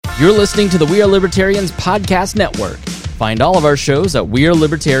You're listening to the We Are Libertarians Podcast Network. Find all of our shows at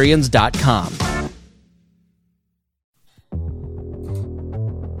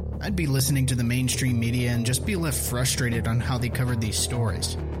wearelibertarians.com. I'd be listening to the mainstream media and just be left frustrated on how they covered these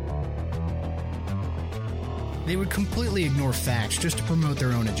stories. They would completely ignore facts just to promote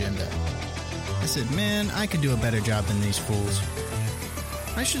their own agenda. I said, man, I could do a better job than these fools.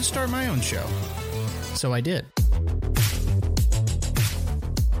 I should start my own show. So I did.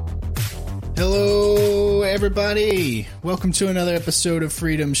 Hello, everybody. Welcome to another episode of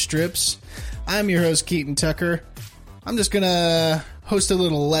Freedom Strips. I'm your host, Keaton Tucker. I'm just going to host a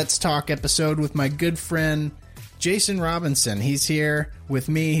little Let's Talk episode with my good friend, Jason Robinson. He's here with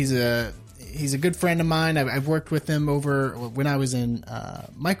me. He's a good friend of mine. I've worked with him over when I was in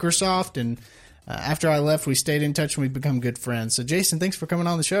Microsoft, and after I left, we stayed in touch and we've become good friends. So, Jason, thanks for coming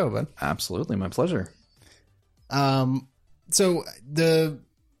on the show, bud. Absolutely, my pleasure. So the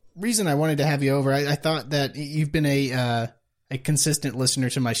reason I wanted to have you over, I thought that you've been a consistent listener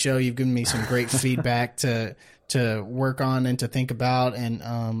to my show. You've given me some great feedback to work on and to think about, and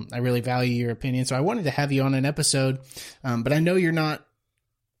I really value your opinion. So I wanted to have you on an episode, but I know you're not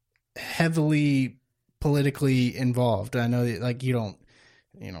heavily politically involved. I know that, like, you don't,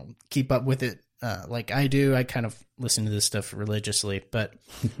 keep up with it like I do. I kind of listen to this stuff religiously, but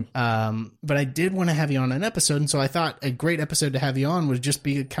I did want to have you on an episode, and so I thought a great episode to have you on would just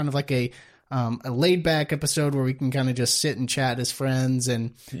be kind of like a laid back episode where we can kind of just sit and chat as friends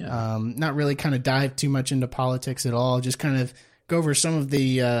and not really kind of dive too much into politics at all. Just kind of go over some of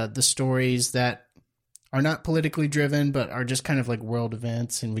the stories that are not politically driven, but are just kind of like world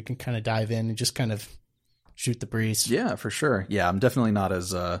events, and we can kind of dive in and just kind of shoot the breeze. Yeah, for sure. Yeah, I'm definitely not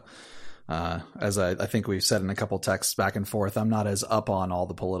as I think we've said in a couple texts back and forth, I'm not as up on all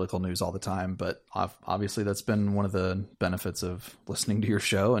the political news all the time, but obviously that's been one of the benefits of listening to your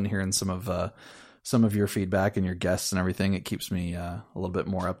show and hearing some of your feedback and your guests and everything. It keeps me a little bit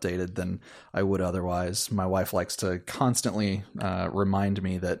more updated than I would otherwise. My wife likes to constantly remind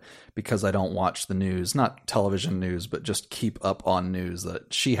me that because I don't watch the news, not television news, but just keep up on news,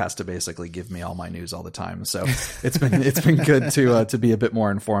 that she has to basically give me all my news all the time. So it's been good to be a bit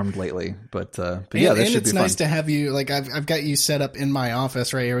more informed lately. But yeah, this should be fun. And it's nice to have you. Like I've got you set up in my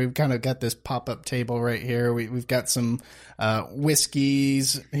office right here. We've kind of got this pop-up table right here. We've got some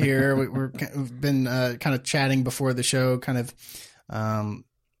whiskeys here. We've been kind of chatting before the show, kind of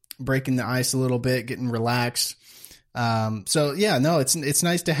breaking the ice a little bit, getting relaxed. So yeah, no, it's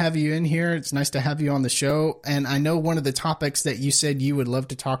nice to have you in here. It's nice to have you on the show. And I know one of the topics that you said you would love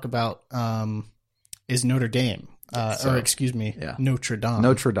to talk about is Notre Dame. Notre Dame. Notre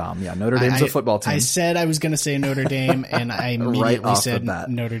Dame, yeah. Notre Dame's a football team. I said I was going to say Notre Dame, and I immediately said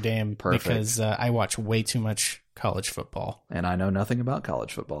Notre Dame. Perfect. Because I watch way too much college football. And I know nothing about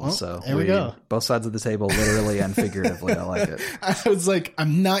college football. So there we go. Both sides of the table, literally and figuratively. I like it. I was like,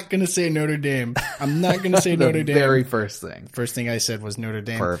 I'm not going to say Notre Dame. I'm not going to say Notre Dame. Very first thing. First thing I said was Notre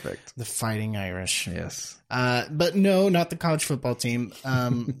Dame. Perfect. The Fighting Irish. Yes. But no, not the college football team.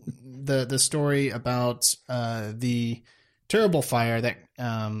 The story about the terrible fire that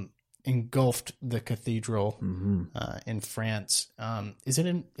engulfed the cathedral in France.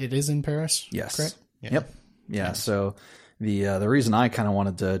 It is in Paris? Yes. Correct? Yeah. Yep. Yeah. So the reason I kind of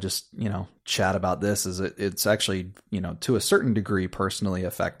wanted to just, chat about this is it's actually, to a certain degree personally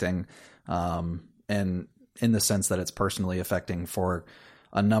affecting, and in the sense that it's personally affecting for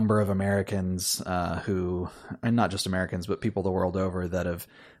a number of Americans who, and not just Americans, but people the world over that have,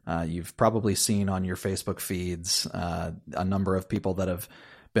 you've probably seen on your Facebook feeds, a number of people that have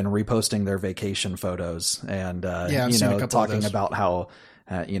been reposting their vacation photos and, talking about how,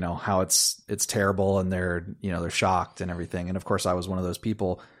 how it's terrible and they're shocked and everything. And of course I was one of those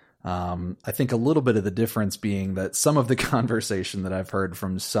people. I think a little bit of the difference being that some of the conversation that I've heard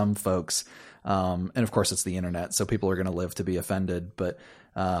from some folks, and of course it's the internet, so people are going to live to be offended, but,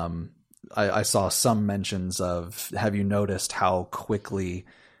 I saw some mentions of, have you noticed how quickly,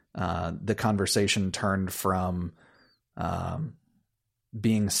 the conversation turned from,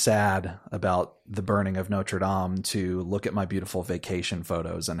 being sad about the burning of Notre Dame to look at my beautiful vacation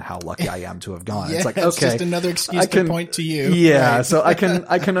photos and how lucky I am to have gone. It's like, okay, it's just another excuse to point to you. Yeah. Right? So I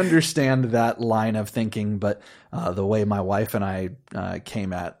can understand that line of thinking, but, the way my wife and I,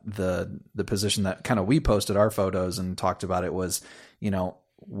 came at the position that kind of we posted our photos and talked about it was,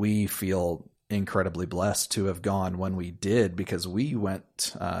 we feel incredibly blessed to have gone when we did, because we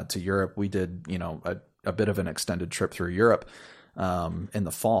went, to Europe. We did, a bit of an extended trip through Europe, in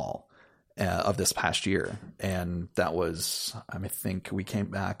the fall of this past year. And that was, I think we came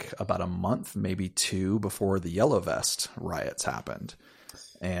back about a month, maybe two, before the Yellow Vest riots happened.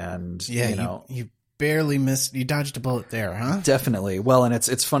 And Yeah, you know, you barely missed. You dodged a bullet there, huh? definitely. Well, and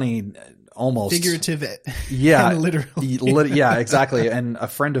it's funny, almost Figurative, yeah, and literal. yeah, exactly. And a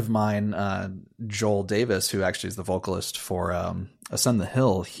friend of mine, Joel Davis, who actually is the vocalist for Ascend the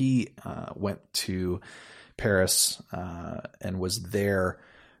Hill, he went to Paris and was there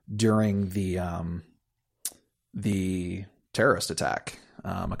during the terrorist attack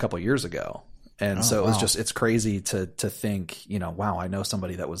a couple of years ago. And so it was just, it's crazy to think, you know, wow, I know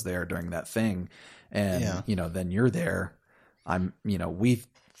somebody that was there during that thing. And, you know, then you're there. We,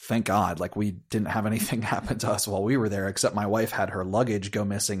 thank God, like we didn't have anything happen to us while we were there, except my wife had her luggage go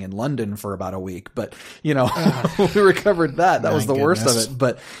missing in London for about a week. But, you know, we recovered that. That was the worst of it.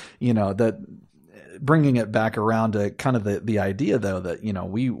 But, you know, bringing it back around to kind of the idea, though, that, you know,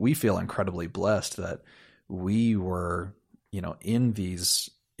 we feel incredibly blessed that we were, you know, in these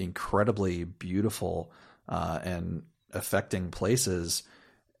incredibly beautiful and affecting places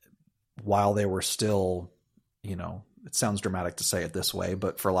while they were still, you know, it sounds dramatic to say it this way,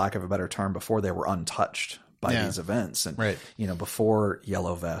 but for lack of a better term, before they were untouched by these events. And, you know, before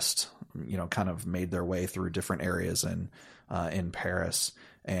Yellow Vest, you know, kind of made their way through different areas in Paris,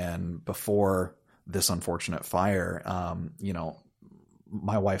 and before this unfortunate fire, you know,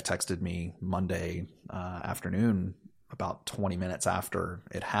 my wife texted me Monday afternoon about 20 minutes after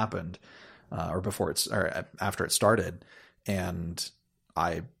it happened, or after it started. And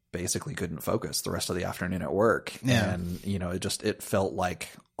I basically couldn't focus the rest of the afternoon at work. Yeah. And, you know, it felt like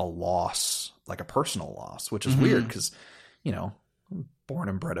a loss, like a personal loss, which is weird because, you know, born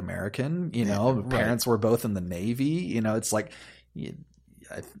and bred American, you know, parents were both in the Navy, you know, it's like,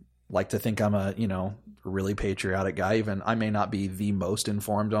 I like to think I'm a, you know, really patriotic guy. Even I may not be the most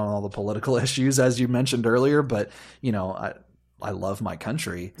informed on all the political issues, as you mentioned earlier, but, you know, I love my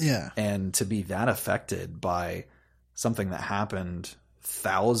country. Yeah. And to be that affected by something that happened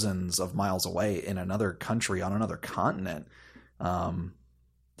thousands of miles away in another country on another continent,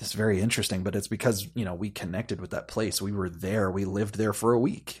 it's very interesting. But it's because, you know, we connected with that place. We were there. We lived there for a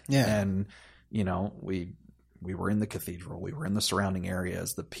week. Yeah. And, you know, we were in the cathedral. We were in the surrounding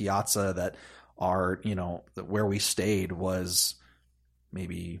areas. The piazza that you know, where we stayed was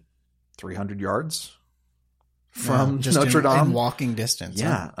maybe 300 yards from just Notre Dame. in walking distance.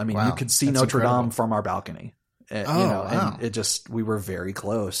 Yeah. Huh? I mean, Wow. you could see That's Notre incredible. Dame from our balcony. And, you know, and we were very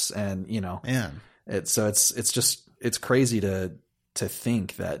close, and, you know, it's crazy to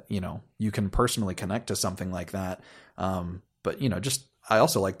think that, you know, you can personally connect to something like that. But, you know,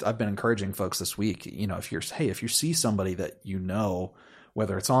 I've been encouraging folks this week, you know, if you see somebody that, you know,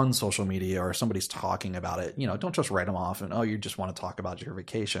 whether it's on social media or somebody's talking about it, you know, don't just write them off and, oh, you just want to talk about your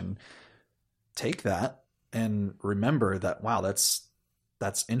vacation. Take that and remember that, wow, that's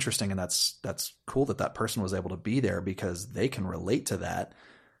interesting. And that's cool that person was able to be there because they can relate to that.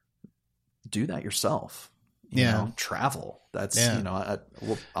 Do that yourself. You know, travel. That's, you know,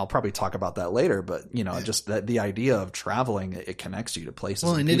 I'll probably talk about that later, but, you know, just that the idea of traveling, it connects you to places.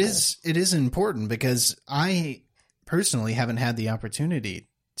 Well, and people. it is important because I personally haven't had the opportunity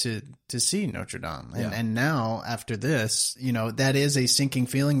to see Notre Dame. And now after this, you know, that is a sinking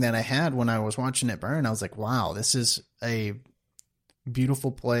feeling that I had when I was watching it burn. I was like, wow, this is a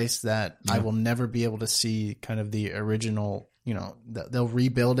beautiful place that I will never be able to see kind of the original, you know, they'll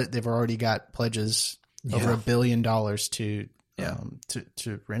rebuild it. They've already got pledges over $1 billion to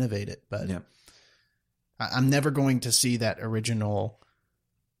renovate it. But I'm never going to see that original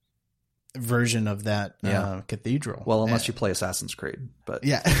version of that cathedral. Well, unless you play Assassin's Creed, but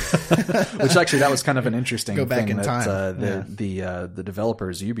which actually that was kind of an interesting go back thing in time. The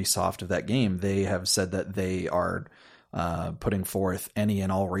developers Ubisoft of that game, they have said that they are putting forth any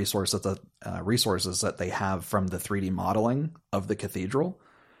and all resources that they have from the 3D modeling of the cathedral.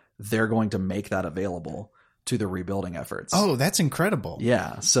 They're going to make that available to the rebuilding efforts. Oh, that's incredible.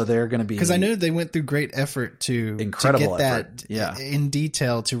 Yeah. So they're going to be, because I know they went through great effort to get that in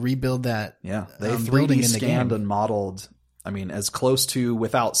detail to rebuild that. Yeah. They 3D scanned and modeled, I mean, as close to,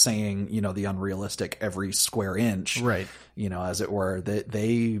 without saying, you know, the unrealistic every square inch, right? You know, as it were,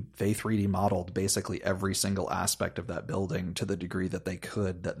 they 3D modeled basically every single aspect of that building to the degree that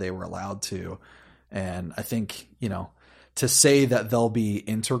they were allowed to. And I think, you know, to say that they'll be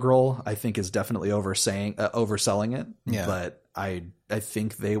integral, I think is definitely overselling it. Yeah. But I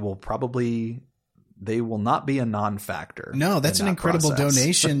think they will not be a non-factor. No, that's an incredible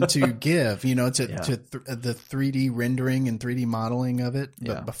donation to give, you know, to the 3D rendering and 3D modeling of it.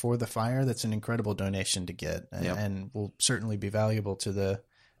 But before the fire, that's an incredible donation to get, and will certainly be valuable to the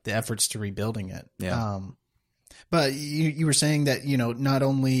efforts to rebuilding it. Yeah. But you were saying that, you know, not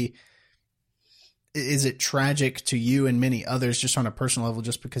only is it tragic to you and many others just on a personal level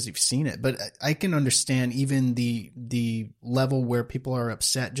just because you've seen it? But I can understand even the level where people are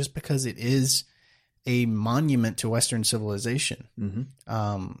upset just because it is a monument to Western civilization.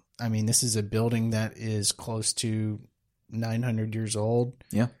 Mm-hmm. I mean, this is a building that is close to 900 years old.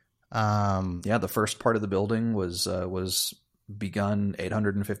 Yeah. The first part of the building was begun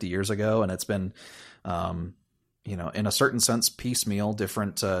 850 years ago, and it's been, in a certain sense, piecemeal.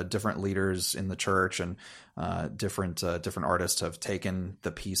 Different leaders in the church and different artists have taken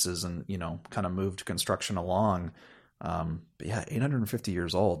the pieces and kind of moved construction along. But yeah, 850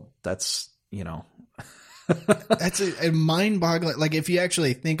 years old. That's that's a mind-boggling. Like, if you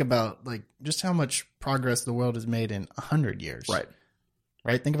actually think about like just how much progress the world has made in 100 years,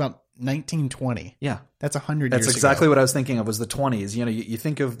 right? Think about 1920. Yeah, that's 100 years. That's exactly what I was thinking of. Was the 20s? You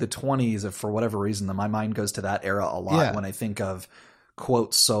think of the 20s, if for whatever reason, my mind goes to that era a lot when I think of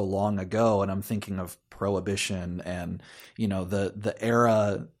quotes so long ago, and I'm thinking of Prohibition and the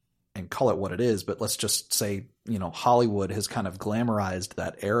era, and call it what it is, but let's just say Hollywood has kind of glamorized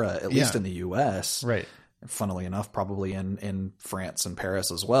that era, at least in the U.S. Right. Funnily enough, probably in France and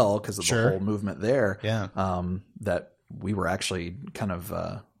Paris as well, because of the whole movement there. Yeah. That we were actually kind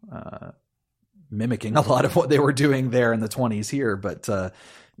of mimicking a lot of what they were doing there in the 20s here. But,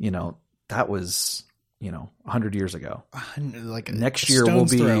 that was, 100 years ago. Like next year will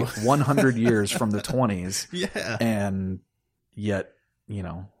be 100 years from the 20s. Yeah. And yet,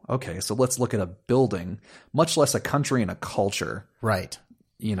 okay, so let's look at a building, much less a country and a culture. Right.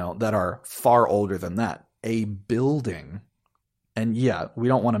 That are far older than that. A building. And yeah, we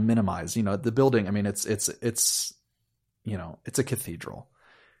don't want to minimize, the building. I mean, it's a cathedral.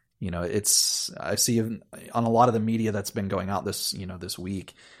 I see on a lot of the media that's been going out this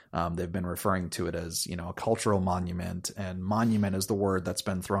week, they've been referring to it as, a cultural monument, and monument is the word that's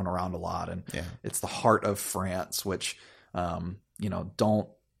been thrown around a lot. And it's the heart of France, which, don't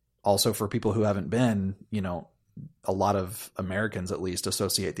also, for people who haven't been, a lot of Americans at least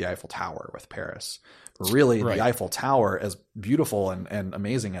associate the Eiffel Tower with Paris. Really, the Eiffel Tower, as beautiful and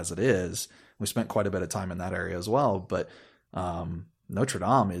amazing as it is, we spent quite a bit of time in that area as well. But Notre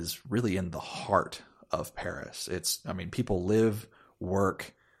Dame is really in the heart of Paris. People live,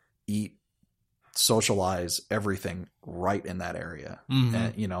 work, eat, socialize, everything right in that area. Mm-hmm.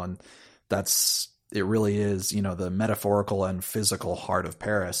 And it really is, the metaphorical and physical heart of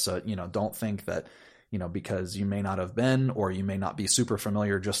Paris. So, don't think that, because you may not have been, or you may not be super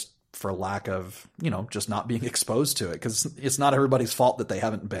familiar just for lack of, just not being exposed to it. Because it's not everybody's fault that they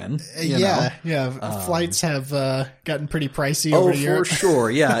haven't been. Flights have gotten pretty pricey over here. Oh, for sure.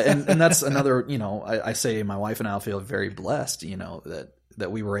 Yeah. And that's another, I say my wife and I feel very blessed,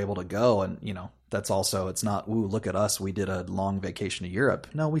 that we were able to go. And, that's also, it's not, ooh, look at us, we did a long vacation to Europe.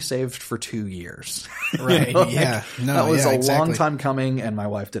 No, we saved for 2 years. Right. Yeah. No, that was a long time coming, and my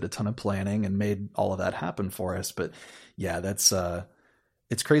wife did a ton of planning and made all of that happen for us. But yeah, that's,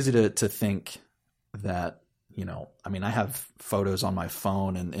 it's crazy to think that, I have photos on my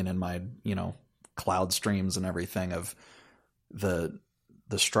phone and in my, cloud streams and everything of the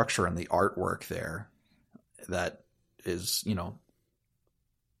structure and the artwork there that is,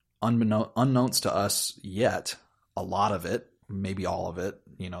 unknowns to us yet, a lot of it, maybe all of it,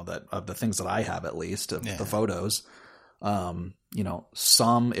 that of the things that I have, at least of the photos,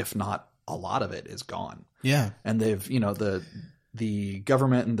 some, if not a lot of it, is gone. Yeah. And they've, the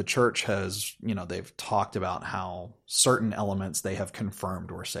government and the church has, they've talked about how certain elements they have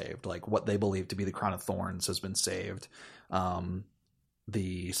confirmed were saved, like what they believe to be the crown of thorns has been saved.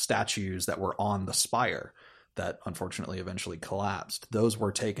 The statues that were on the spire that unfortunately eventually collapsed, those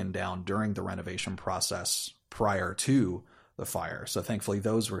were taken down during the renovation process prior to the fire. So thankfully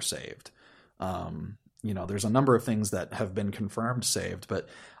those were saved. There's a number of things that have been confirmed saved, but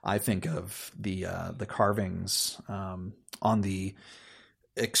I think of the carvings on the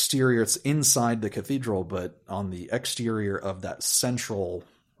exterior. It's inside the cathedral, but on the exterior of that central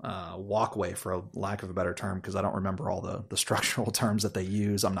walkway, for a lack of a better term, because I don't remember all the structural terms that they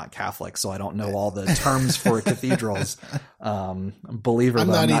use. I'm not Catholic, so I don't know all the terms for cathedrals. Believe it or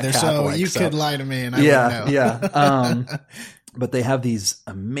not, I'm not either. Catholic, so you could lie to me, and I wouldn't know. Yeah. But they have these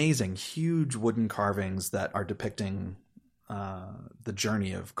amazing, huge wooden carvings that are depicting the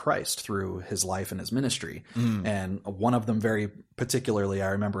journey of Christ through his life and his ministry. And one of them very particularly, I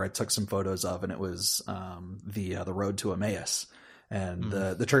remember I took some photos of, and it was the road to Emmaus. And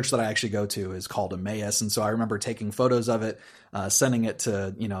the church that I actually go to is called Emmaus. And so I remember taking photos of it, sending it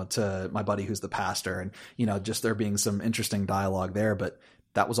to my buddy who's the pastor, and, just there being some interesting dialogue there, but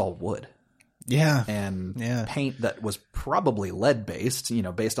that was all wood. Yeah. and Yeah. paint that was probably lead based,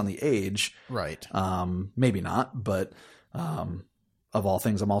 based on the age. Right. Maybe not, but of all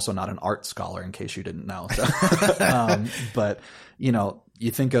things, I'm also not an art scholar, in case you didn't know. So, but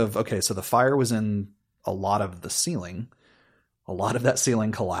you think of, okay, so the fire was in a lot of the ceiling. A lot of that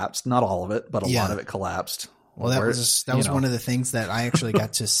ceiling collapsed. Not all of it, but a lot of it collapsed. Well, that was one of the things that I actually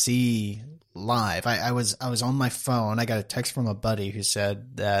got to see live. I was on my phone. I got a text from a buddy who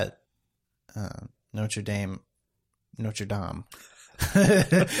said that Notre Dame.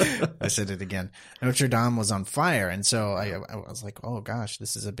 I said it again. Notre Dame was on fire, and so I was like, "Oh gosh,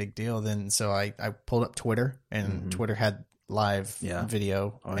 this is a big deal." Then so I pulled up Twitter, and Twitter had live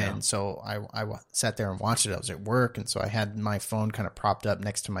video, and so I sat there and watched it. I was at work, and so I had my phone kind of propped up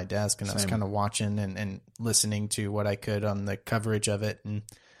next to my desk, and I was kind of watching and listening to what I could on the coverage of it, and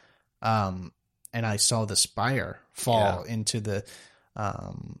I saw the spire fall into the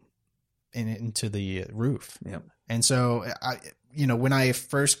into the roof. Yep. And so when I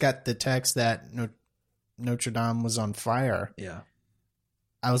first got the text that Notre Dame was on fire,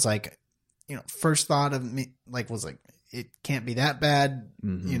 I was like, first thought of me was like, it can't be that bad.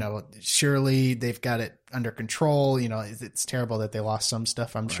 Surely they've got it under control. It's terrible that they lost some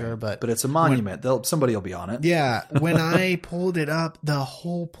stuff, I'm sure, but it's a monument. Somebody will be on it. Yeah. When I pulled it up, the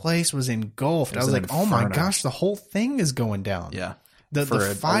whole place was engulfed. I was like, oh my gosh, the whole thing is going down. Yeah. The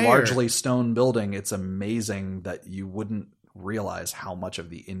fire. A largely stone building, it's amazing that you wouldn't realize how much of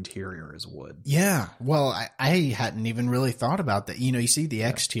the interior is wood. Yeah. Well, I hadn't even really thought about that. You see the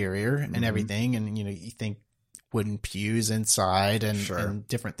exterior and everything, and you think wooden pews inside and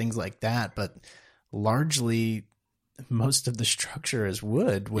different things like that, but largely most of the structure is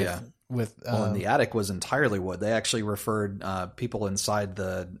wood and the attic was entirely wood. They actually referred people inside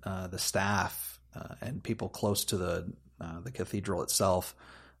the staff and people close to the cathedral itself,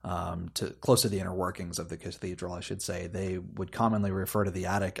 close to the inner workings of the cathedral, I should say. They would commonly refer to the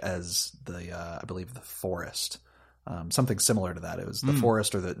attic as I believe the forest. Something similar to that. It was the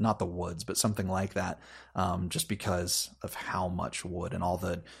forest, or not the woods, but something like that. Just because of how much wood and all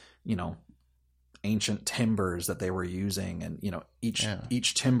the, ancient timbers that they were using, and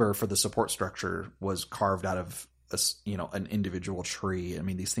each timber for the support structure was carved out of an individual tree. I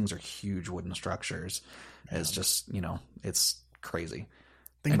mean, these things are huge wooden structures. It's just it's crazy.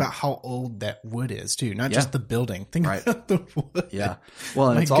 Think about how old that wood is too, not just the building. Think about the wood. Yeah. Well,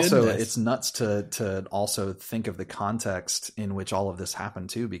 and it's nuts to also think of the context in which all of this happened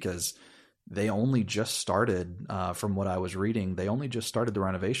too, because they only just started, from what I was reading, they only just started the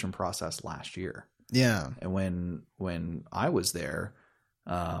renovation process last year. Yeah. And when I was there,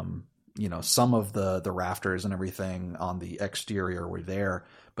 some of the rafters and everything on the exterior were there,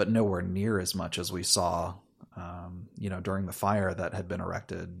 but nowhere near as much as we saw during the fire that had been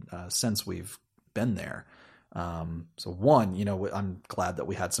erected since we've been there. So I'm glad that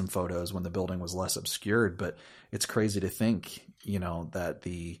we had some photos when the building was less obscured, but it's crazy to think, that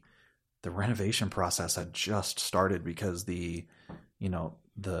the renovation process had just started, because the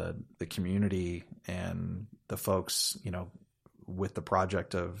community and the folks, with the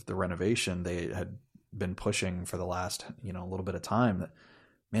project of the renovation, they had been pushing for the last, a little bit of time that,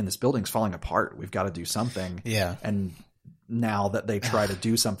 man, this building's falling apart. We've got to do something. Yeah. And now that they try to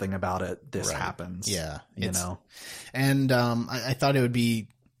do something about it, this happens. Yeah. And I thought it would be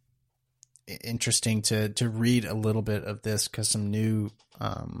interesting to read a little bit of this, because some new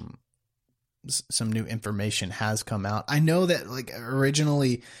information has come out. I know that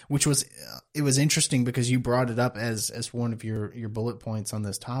originally, which was, it was interesting because you brought it up as one of your bullet points on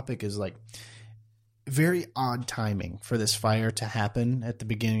this topic, is very odd timing for this fire to happen at the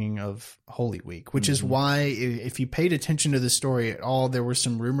beginning of Holy Week, which is why if you paid attention to the story at all, there were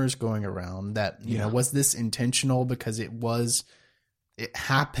some rumors going around that, was this intentional, because it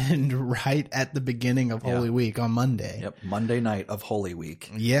happened right at the beginning of Holy Week on Monday. Yep. Monday night of Holy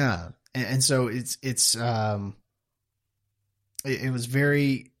Week. Yeah. And so it was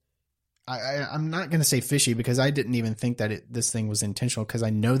very, I'm not going to say fishy, because I didn't even think that this thing was intentional, because I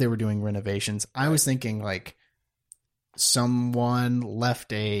know they were doing renovations. I was thinking someone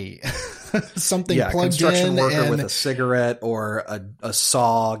left something plugged construction in, worker and with a cigarette or a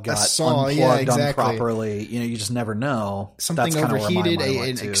saw got unplugged improperly. You just never know. Something overheated,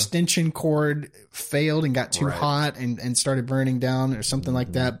 an extension cord failed and got too hot and started burning down, or something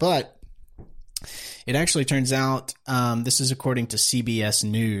like that. But it actually turns out, this is according to CBS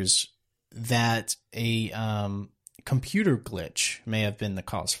News, that a computer glitch may have been the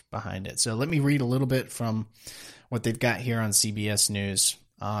cause behind it. So let me read a little bit from what they've got here on CBS News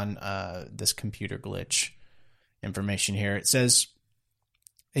on this computer glitch information here. It says,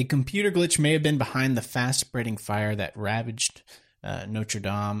 A computer glitch may have been behind the fast-spreading fire that ravaged Notre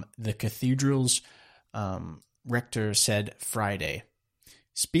Dame, the cathedral's rector said Friday.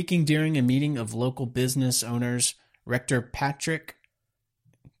 Speaking during a meeting of local business owners, Rector Patrick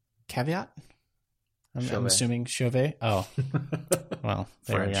Caveat? I'm assuming Chauvet? Oh, well,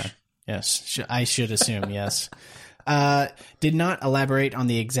 there French. we are. Yes, I should assume, yes. Did not elaborate on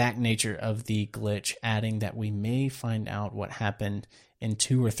the exact nature of the glitch, adding that we may find out what happened in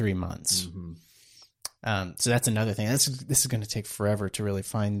 2 or 3 months. Mm-hmm. So that's another thing. This is going to take forever to really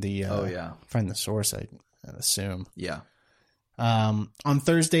find the find the source, I'd assume. Yeah. On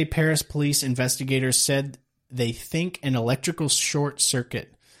Thursday, Paris police investigators said they think an electrical short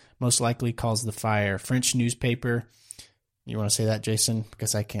circuit most likely caused the fire. French newspaper. You want to say that, Jason?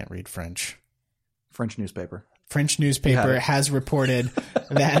 Because I can't read French. French newspaper Has reported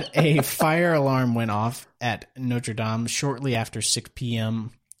that a fire alarm went off at Notre Dame shortly after 6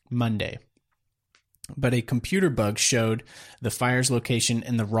 p.m. Monday. But a computer bug showed the fire's location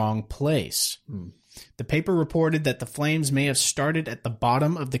in the wrong place. The paper reported that the flames may have started at the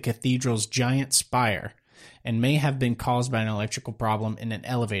bottom of the cathedral's giant spire and may have been caused by an electrical problem in an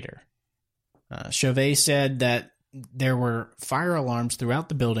elevator. Chauvet said that there were fire alarms throughout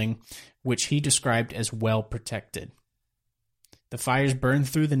the building, which he described as well protected. The fires burned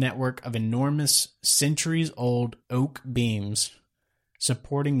through the network of enormous, centuries-old oak beams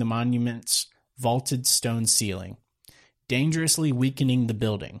supporting the monument's vaulted stone ceiling, dangerously weakening the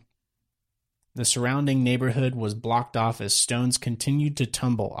building. The surrounding neighborhood was blocked off as stones continued to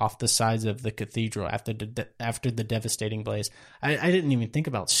tumble off the sides of the cathedral after the devastating blaze. I didn't even think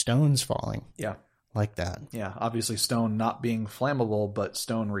about stones falling. Yeah. Like that. Yeah. Obviously stone not being flammable, but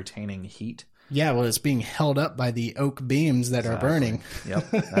stone retaining heat. Yeah, well, it's being held up by the oak beams that are burning. Yep.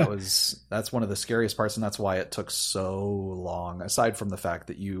 That's one of the scariest parts, and that's why it took so long. Aside from the fact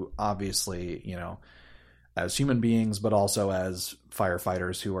that you obviously, as human beings, but also as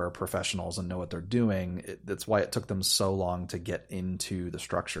firefighters who are professionals and know what they're doing, that's why it took them so long to get into the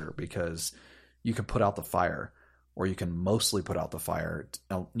structure, because you can put out the fire, or you can mostly put out the fire,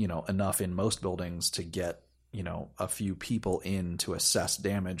 enough in most buildings to get, a few people in to assess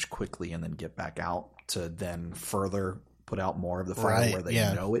damage quickly and then get back out to then further put out more of the fire where they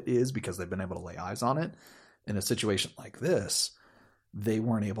know it is, because they've been able to lay eyes on it. In a situation like this, they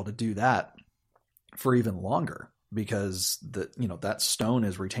weren't able to do that for even longer, because that stone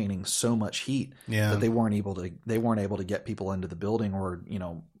is retaining so much heat that they weren't able to get people into the building or,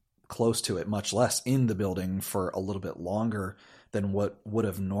 close to it, much less in the building for a little bit longer than what would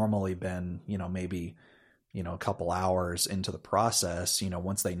have normally been, maybe, a couple hours into the process,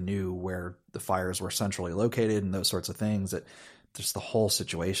 once they knew where the fires were centrally located and those sorts of things. That just the whole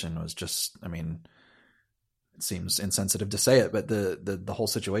situation was just, it seems insensitive to say it, but the whole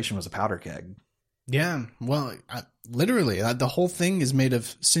situation was a powder keg. Yeah, well, literally, the whole thing is made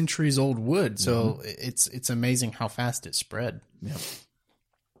of centuries-old wood, so it's amazing how fast it spread. Yeah.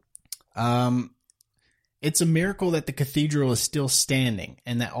 It's a miracle that the cathedral is still standing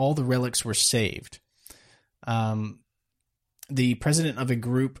and that all the relics were saved. The president of a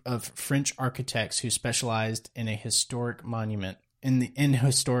group of French architects who specialized in a historic monument in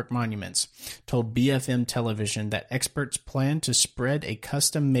historic monuments told BFM television that experts plan to spread a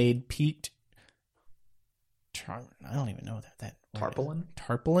custom-made peaked. I don't even know what that tarpaulin.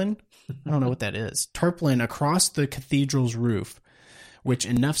 Tarpaulin? I don't know what that is. Tarpaulin across the cathedral's roof, with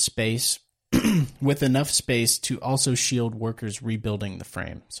enough space to also shield workers rebuilding the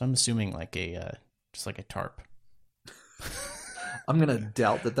frame. So I'm assuming just like a tarp. I'm going to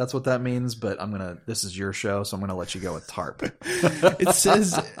doubt that that's what that means, but this is your show, so I'm going to let you go with tarp. It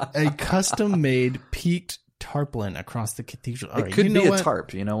says a custom-made peaked tarpaulin across the cathedral. It could be a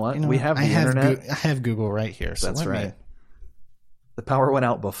tarp. You know what? We have the internet. I have Google right here. So that's right. The power went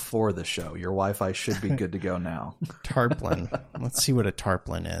out before the show. Your Wi-Fi should be good to go now. Tarpaulin. Let's see what a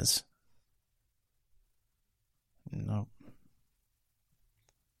tarpaulin is. Nope.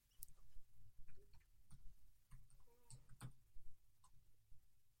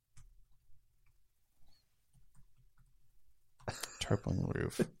 Tarpaulin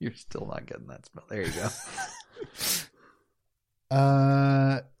roof. You're still not getting that spell. There you go.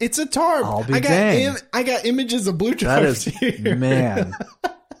 It's a tarp. I'll be danged. I got images of blue tarps. That is here. Man.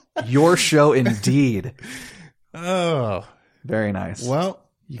 Your show indeed. Oh, very nice. Well,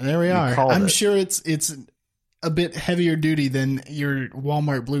 there we are. I'm sure it's a bit heavier duty than your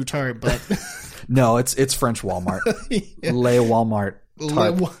Walmart blue tarp, but no, it's French Walmart. Yeah. Le Walmart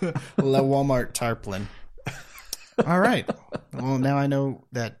tarp. Le Walmart tarpaulin. All right. Well, now I know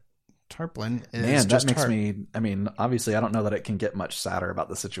that tarpaulin is Man, that just makes tarp. me, I mean, obviously I don't know that it can get much sadder about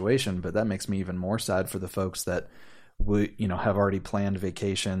the situation, but that makes me even more sad for the folks that have already planned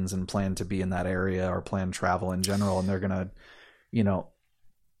vacations and plan to be in that area or plan travel in general. And they're going to,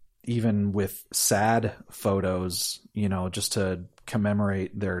 even with sad photos, just to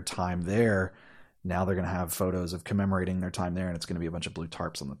commemorate their time there, now they're going to have photos of commemorating their time there. And it's going to be a bunch of blue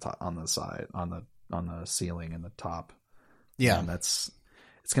tarps on the top, on the side, on the ceiling and the top. Yeah. And it's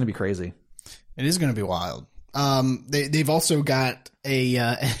going to be crazy. It is going to be wild. They've also got a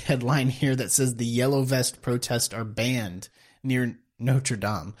headline here that says the yellow vest protests are banned near Notre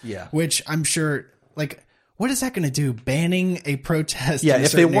Dame. Yeah. Which I'm sure, like, what is that going to do? Banning a protest? Yeah. in a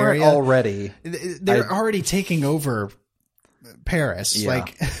If they certain weren't area? already, They're already taking over Paris. Yeah.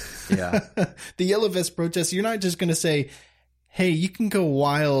 Like, yeah. the yellow vest protests, you're not just going to say, hey, you can go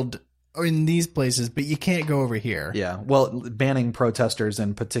wild in these places, but you can't go over here. Yeah. Well, banning protesters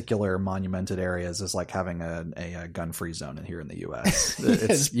in particular monumented areas is like having a gun-free zone in here in the U.S.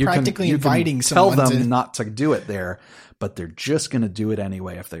 It's you practically can inviting tell someone them to... not to do it there, but they're just going to do it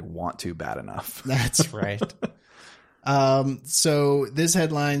anyway if they want to bad enough. That's right. So this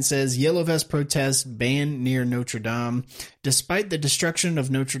headline says Yellow Vest protests banned near Notre Dame. Despite the destruction of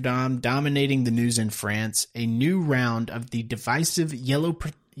Notre Dame dominating the news in France, a new round of the divisive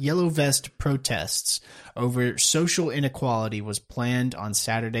Yellow Vest protests over social inequality was planned on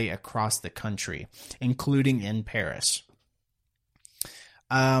Saturday across the country, including in Paris.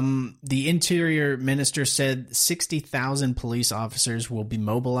 The Interior Minister said 60,000 police officers will be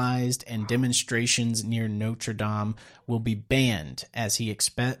mobilized and demonstrations near Notre Dame will be banned as he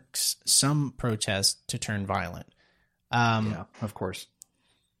expects some protests to turn violent. Yeah, of course.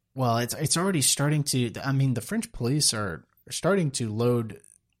 Well, it's already starting to, I mean, the French police are starting to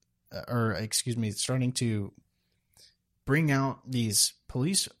starting to bring out these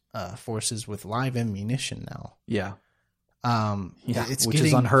police forces with live ammunition now. Yeah. It's which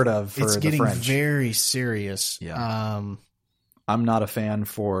is unheard of for it's the getting French. very serious. Yeah. I'm not a fan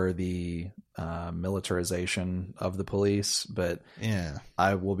for the militarization of the police, but Yeah.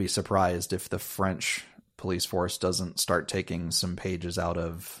 I will be surprised if the French police force doesn't start taking some pages out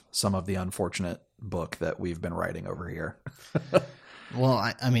of some of the unfortunate book that we've been writing over here.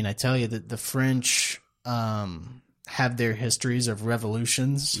 Well, I mean, I tell you that the French have their histories of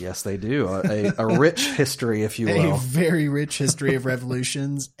revolutions. Yes, they do. A rich history, if you A will. very rich history of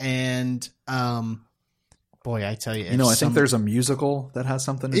revolutions. And, boy, I tell you. I think there's a musical that has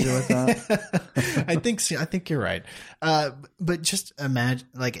something to do with that. I think you're right. But just imagine,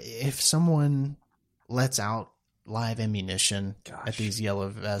 like, if someone lets out live ammunition at these Yellow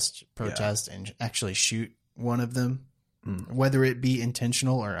Vest protests and actually shoot one of them, whether it be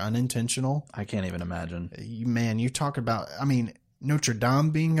intentional or unintentional. I can't even imagine. You talk about, I mean, Notre Dame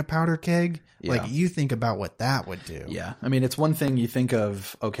being a powder keg. Yeah. Like, you think about what that would do. Yeah. I mean, it's one thing you think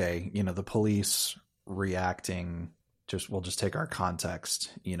of, okay, the police reacting, we'll just take our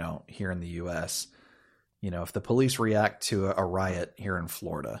context, here in the U.S. If the police react to a riot here in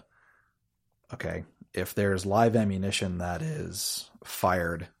Florida, okay, if there's live ammunition that is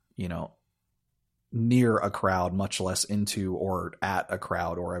fired, near a crowd, much less into or at a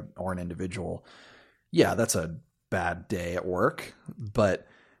crowd or an individual, yeah, that's a bad day at work. But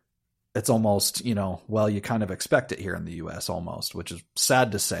it's almost, well, you kind of expect it here in the U.S. almost, which is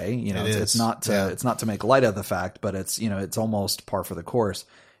sad to say. It's not to make light of the fact, but it's almost par for the course.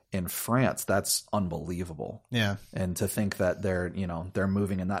 In France, that's unbelievable. Yeah. And to think that they're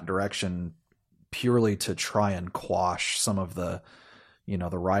moving in that direction purely to try and quash some of the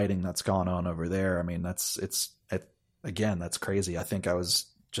the rioting that's gone on over there. I mean, that's crazy. I think I was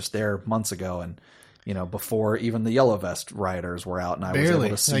just there months ago and, before even the Yellow Vest rioters were out, and I was able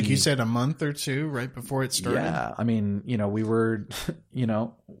to see, like you said, a month or two right before it started. Yeah. I mean, we were,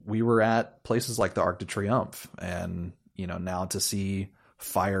 we were at places like the Arc de Triomphe, and, now to see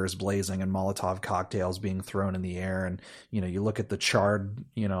fires blazing and Molotov cocktails being thrown in the air. And, you look at the charred,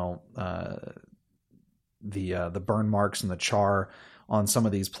 the burn marks and the char on some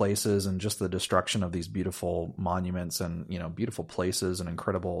of these places, and just the destruction of these beautiful monuments and, beautiful places and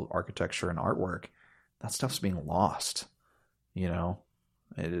incredible architecture and artwork. That stuff's being lost.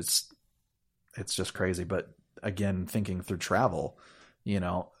 It's just crazy. But again, thinking through travel,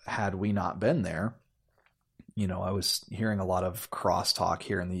 had we not been there, I was hearing a lot of crosstalk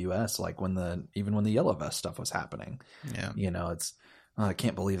here in the US, like when the Yellow Vest stuff was happening. Yeah. It's, I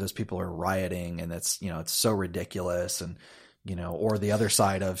can't believe those people are rioting, and it's so ridiculous. And, or the other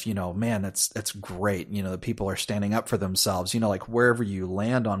side of, man, that's great. The people are standing up for themselves, like wherever you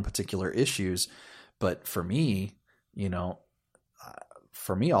land on particular issues. But for me,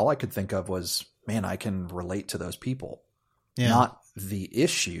 for me, all I could think of was, man, I can relate to those people. Yeah. Not the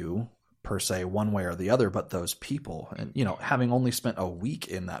issue per se, one way or the other, but those people. And, having only spent a week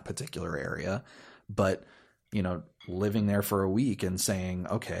in that particular area, but, living there for a week and saying,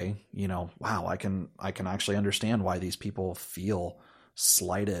 okay, wow, I can actually understand why these people feel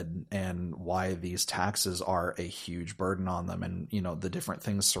slighted and why these taxes are a huge burden on them, and the different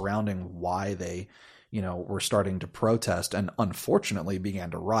things surrounding why they were starting to protest and unfortunately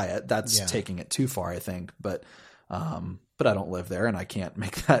began to riot. That's taking it too far, I think, but I don't live there and I can't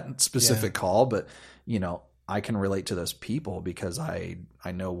make that specific call, but I can relate to those people because I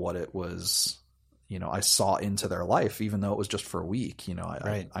know what it was. I saw into their life, even though it was just for a week.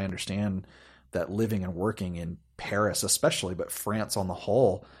 I understand that living and working in Paris, especially, but France on the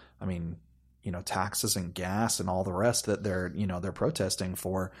whole, I mean, taxes and gas and all the rest that they're protesting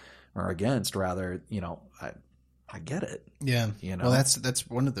for or against, rather, I get it. Yeah. Well, that's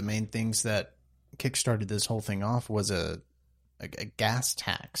one of the main things that kickstarted this whole thing off was a gas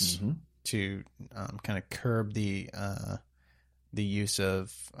tax to kind of curb the use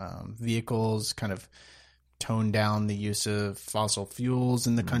of vehicles, kind of tone down the use of fossil fuels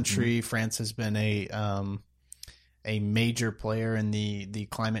in the country. France has been a major player in the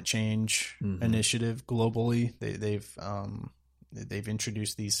climate change initiative globally. They've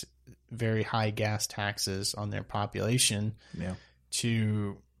introduced these very high gas taxes on their population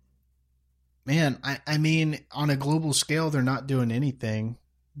to, man, I mean, on a global scale, they're not doing anything,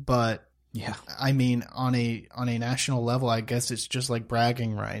 but I mean, on a national level, I guess it's just like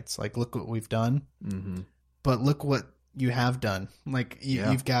bragging rights. Like, look what we've done, but look what you have done. Like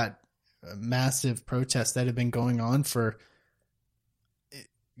you've got massive protests that have been going on for,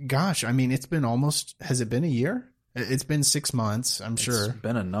 gosh, I mean, it's been has it been a year? It's been 6 months, I'm sure. It's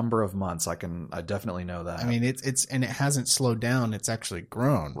been a number of months. I definitely know that. I mean, and it hasn't slowed down. It's actually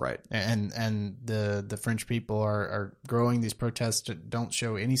grown. Right. And the French people are growing. These protests don't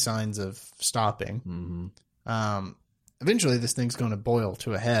show any signs of stopping. Eventually this thing's going to boil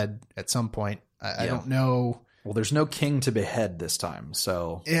to a head at some point. I don't know. Well, there's no king to behead this time.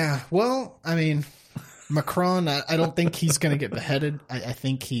 So yeah, well, I mean, Macron, I don't think he's going to get beheaded. I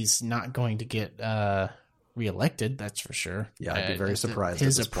think he's not going to get, reelected, that's for sure. Yeah, I'd be very surprised.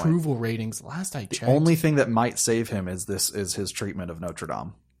 His at this approval point. ratings, last I checked, the only thing that might save him is his treatment of Notre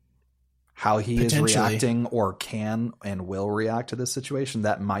Dame. How he is reacting or can and will react to this situation,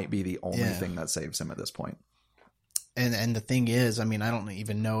 that might be the only thing that saves him at this point. And the thing is, I mean, I don't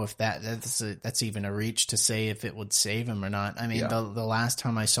even know if that's even a reach to say if it would save him or not. I mean, the last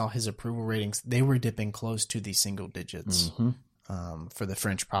time I saw his approval ratings, they were dipping close to the single digits. For the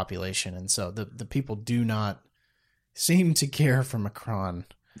French population, and so the people do not seem to care for Macron.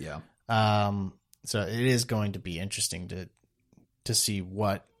 Yeah. So it is going to be interesting to see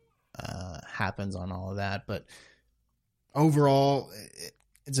what happens on all of that. But overall,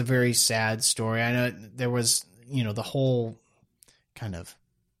 it's a very sad story. I know there was, the whole kind of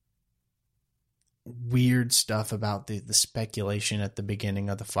weird stuff about the speculation at the beginning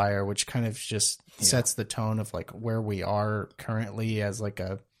of the fire, which kind of just sets the tone of like where we are currently as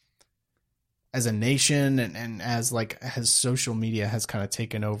a nation and as social media has kind of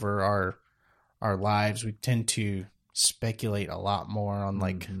taken over our lives. We tend to speculate a lot more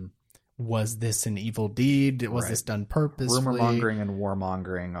on was this an evil deed? Was this done purposefully? Rumor mongering and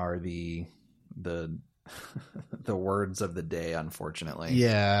warmongering are the the words of the day, unfortunately.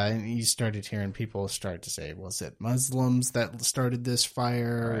 Yeah, and you started hearing people start to say, was it Muslims that started this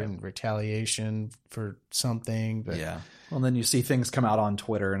fire and retaliation for something? But yeah. Well, then you see things come out on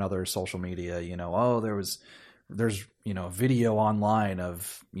Twitter and other social media, there's a video online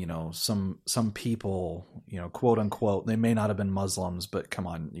of, some people, quote unquote, they may not have been Muslims, but come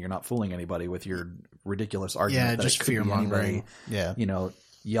on, you're not fooling anybody with your ridiculous argument. Yeah, just fear mongering. Yeah.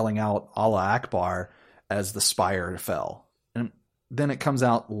 Yelling out Allah Akbar as the spire fell. And then it comes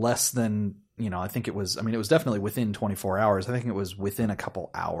out less than, I think it was definitely within 24 hours. I think it was within a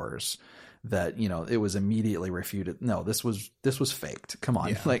couple hours that, it was immediately refuted. No, this was faked. Come on.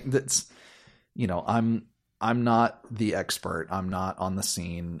 Yeah. That's, I'm not the expert. I'm not on the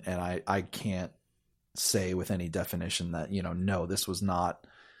scene, and I can't say with any definition that, no, this was not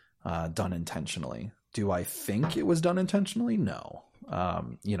done intentionally. Do I think it was done intentionally? No.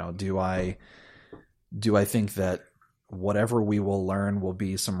 Do I think that whatever we will learn will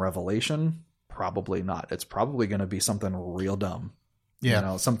be some revelation? Probably not. It's probably going to be something real dumb.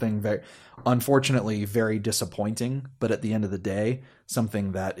 Yeah. Something very, unfortunately, very disappointing, but at the end of the day,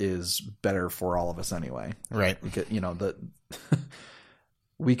 something that is better for all of us anyway. Right. Because,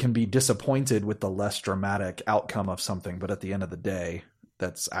 we can be disappointed with the less dramatic outcome of something, but at the end of the day,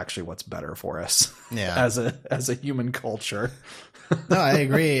 that's actually what's better for us Yeah. as a human culture. No, I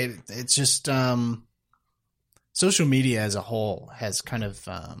agree. It's just social media as a whole has kind of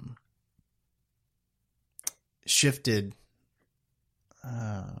shifted.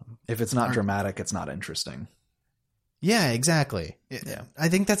 If it's not dramatic, it's not interesting. Yeah, exactly. Yeah. I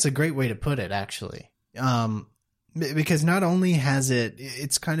think that's a great way to put it, actually. Because not only has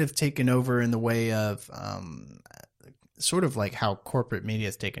it's kind of taken over in the way of sort of like how corporate media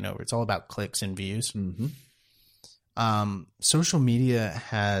has taken over. It's all about clicks and views. Mm-hmm. Social media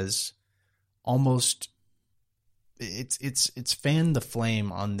has almost it's fanned the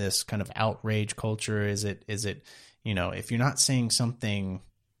flame on this kind of outrage culture. Is it if you're not saying something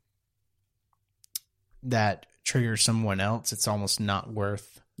that triggers someone else, it's almost not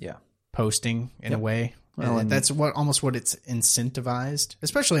worth posting in a way. Well, and that's what it's incentivized,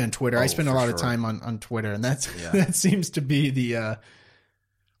 especially on Twitter. I spend a lot of time on Twitter, and that seems to be the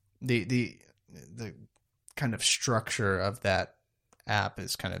kind of structure of that app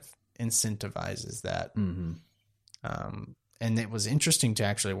is kind of incentivizes that. Mm-hmm. And it was interesting to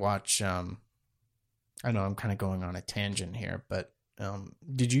actually watch. I know I'm kind of going on a tangent here, but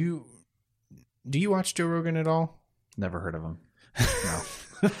do you watch Joe Rogan at all? Never heard of him. No.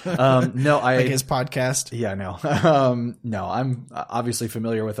 No, like his podcast. Yeah, no. No, I'm obviously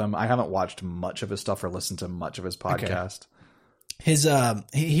familiar with him. I haven't watched much of his stuff or listened to much of his podcast. His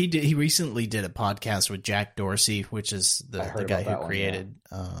he recently did a podcast with Jack Dorsey, which is the guy who created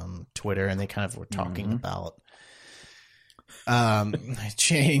Twitter, and they kind of were talking about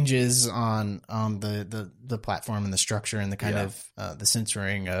changes on the platform and the structure and the kind of the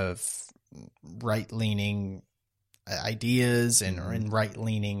censoring of right-leaning ideas and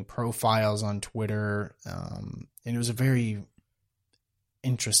right-leaning profiles on Twitter. And it was a very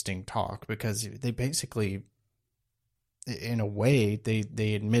interesting talk because they basically, in a way,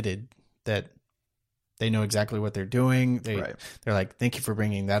 they admitted that they know exactly what they're doing. They're like, thank you for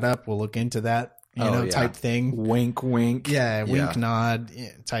bringing that up. We'll look into that, type thing. Wink, wink. Yeah, wink, nod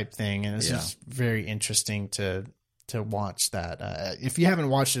type thing. And it's just very interesting to watch that. If you haven't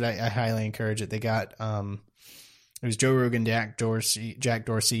watched it, I highly encourage it. They got it was Joe Rogan, Jack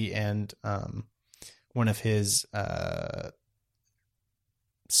Dorsey, and one of his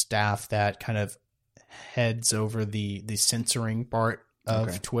staff that kind of heads over the censoring part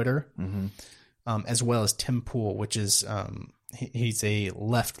of Twitter, as well as Tim Pool, which is he's a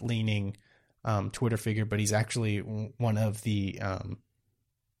left-leaning Twitter figure, but he's actually one of the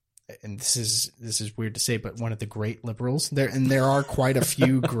and this is weird to say, but one of the great liberals. There are quite a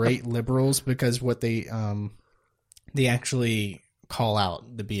few great liberals because what they actually call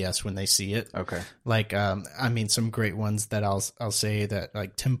out the BS when they see it. Okay. Like, some great ones that I'll say that,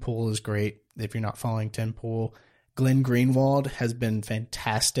 like, Tim Pool is great. If you're not following Tim Pool, Glenn Greenwald has been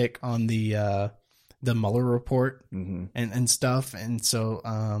fantastic on the Mueller report and stuff. And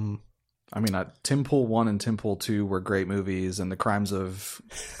so, Tim Pool 1 and Tim Pool 2 were great movies, and The Crimes of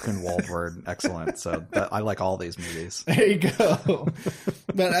Greenwald were excellent. So I like all these movies. There you go.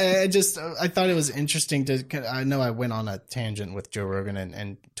 But I thought it was interesting I know I went on a tangent with Joe Rogan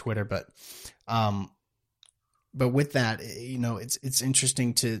and Twitter, but with that, it's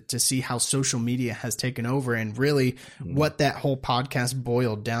interesting to see how social media has taken over and really what that whole podcast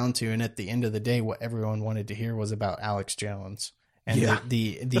boiled down to. And at the end of the day, what everyone wanted to hear was about Alex Jones. And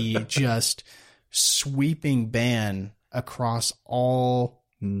the just sweeping ban across all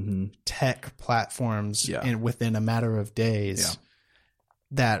tech platforms within a matter of days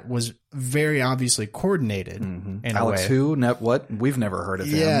that was very obviously coordinated. In Alex a way. who? What? We've never heard of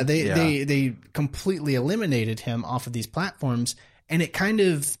him. Yeah, they completely eliminated him off of these platforms. And it kind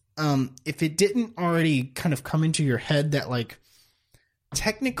of, if it didn't already kind of come into your head that, like,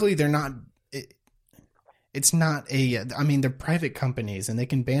 technically they're not... It's not they're private companies and they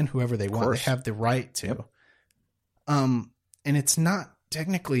can ban whoever they want. They have the right to. Yep. And it's not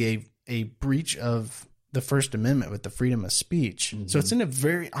technically a breach of the First Amendment with the freedom of speech. So it's in a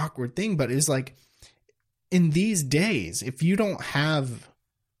very awkward thing, but it's like in these days, if you don't have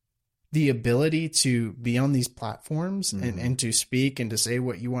the ability to be on these platforms and to speak and to say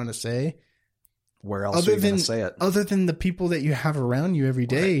what you want to say, where else are you going to say it? Other than the people that you have around you every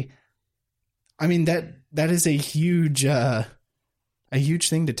day, that is a huge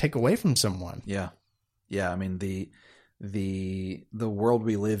thing to take away from someone. Yeah. Yeah. The world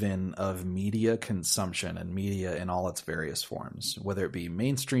we live in of media consumption and media in all its various forms, whether it be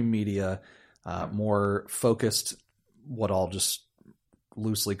mainstream media, more focused, what I'll just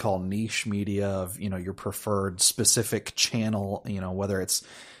loosely call niche media of, your preferred specific channel, whether it's,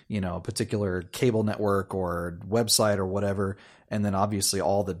 a particular cable network or website or whatever. And then obviously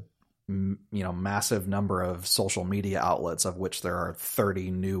all the, massive number of social media outlets, of which there are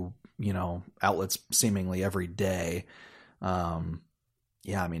 30 new, outlets seemingly every day.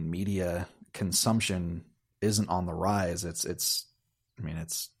 Media consumption isn't on the rise. It's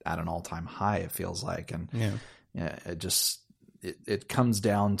at an all-time high, it feels like. And it comes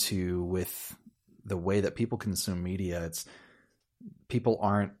down to, with the way that people consume media, people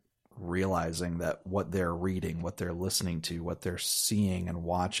aren't realizing that what they're reading, what they're listening to, what they're seeing and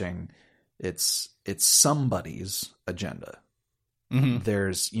watching, it's somebody's agenda. Mm-hmm.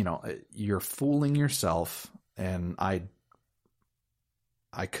 There's, you're fooling yourself. And I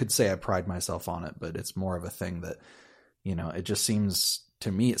could say I pride myself on it, but it's more of a thing that, it just seems,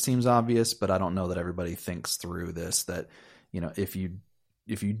 to me, it seems obvious, but I don't know that everybody thinks through this, that, if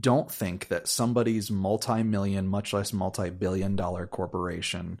you don't think that somebody's multi-million, much less multi-billion-dollar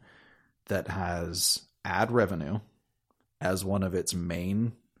corporation that has ad revenue as one of its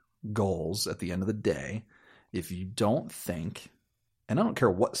main goals at the end of the day, if you don't think, and I don't care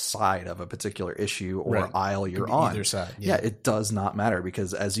what side of a particular issue or aisle you're on, either side, it does not matter,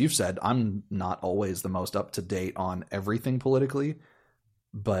 because as you've said, I'm not always the most up to date on everything politically,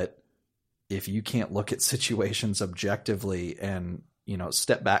 but if you can't look at situations objectively and,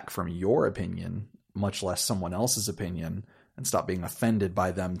 step back from your opinion, much less someone else's opinion, and stop being offended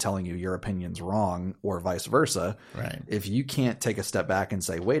by them telling you your opinion's wrong, or vice versa. Right. If you can't take a step back and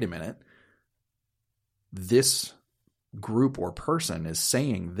say, wait a minute, this group or person is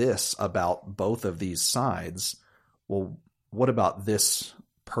saying this about both of these sides, well, what about this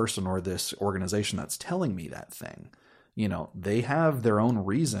person or this organization that's telling me that thing? They have their own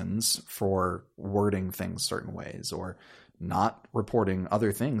reasons for wording things certain ways or not reporting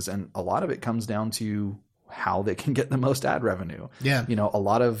other things. And a lot of it comes down to how they can get the most ad revenue. Yeah. A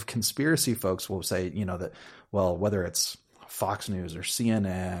lot of conspiracy folks will say, that, well, whether it's Fox News or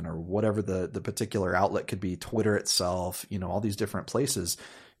CNN or whatever the particular outlet could be, Twitter itself, all these different places,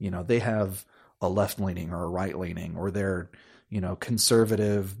 they have a left-leaning or a right-leaning, or they're,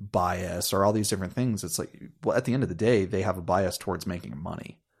 conservative bias, or all these different things. It's like, well, at the end of the day, they have a bias towards making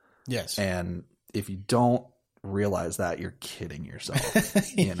money. Yes. And if you don't realize that, you're kidding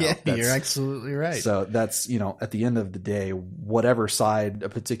yourself. You're absolutely right. So that's, at the end of the day, whatever side a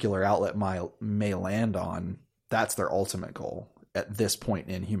particular outlet may land on, that's their ultimate goal at this point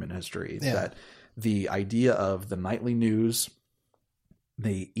in human history. Yeah. That the idea of the nightly news,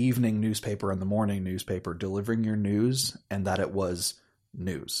 the evening newspaper and the morning newspaper delivering your news, and that it was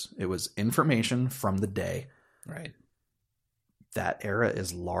news. It was information from the day. Right. That era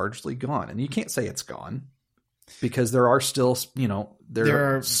is largely gone. And you can't say it's gone, because there are still,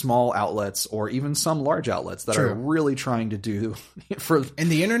 there are small outlets or even some large outlets that are really trying to do and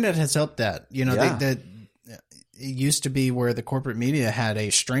the internet has helped that. Yeah. It used to be where the corporate media had a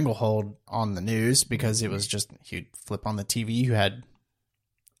stranglehold on the news, because it was just, you'd flip on the TV, you had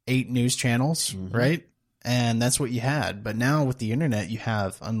 8 news channels, right? And that's what you had. But now with the internet, you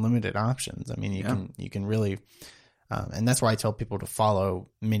have unlimited options. I mean, you can really, and that's why I tell people to follow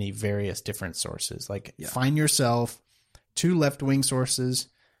many various different sources. Like, find yourself 2 left-wing sources,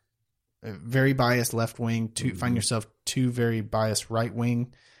 very biased left-wing, find yourself 2 very biased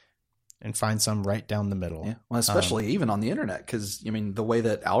right-wing, and find some right down the middle. Yeah. Well, especially even on the internet, because, the way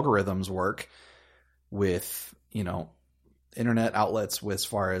that algorithms work with, internet outlets, with as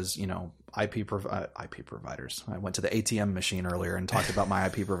far as, IP providers. I went to the ATM machine earlier and talked about my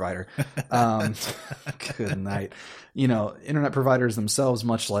IP provider. Good night. Internet providers themselves,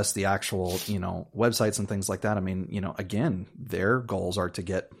 much less the actual, websites and things like that. I mean, again, their goals are to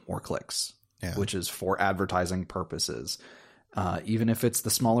get more clicks, which is for advertising purposes. Even if it's the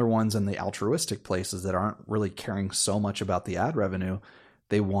smaller ones and the altruistic places that aren't really caring so much about the ad revenue,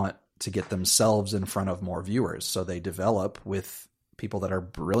 they want to get themselves in front of more viewers. So they develop, with people that are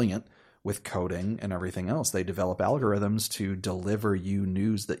brilliant with coding and everything else, they develop algorithms to deliver you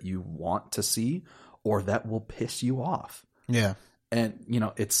news that you want to see or that will piss you off. Yeah. And,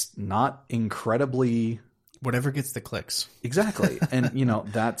 it's not incredibly... Whatever gets the clicks. Exactly. And,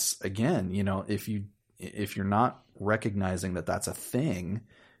 that's, again, if you're not recognizing that that's a thing,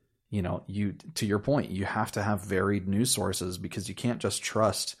 to your point, you have to have varied news sources, because you can't just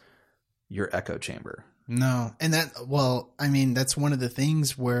trust your echo chamber. No. And that's one of the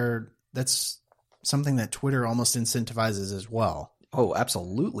things where that's something that Twitter almost incentivizes as well. Oh,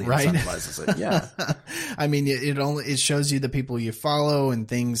 absolutely. Right? Incentivizes it. Yeah. I mean, it shows you the people you follow and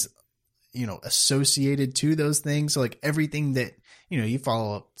things, associated to those things. So like everything that, you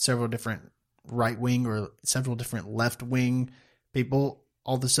follow several different right wing or several different left wing people,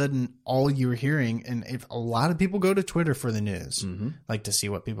 all of a sudden, all you're hearing, and if a lot of people go to Twitter for the news, like to see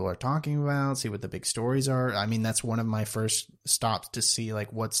what people are talking about, see what the big stories are. I mean, that's one of my first stops to see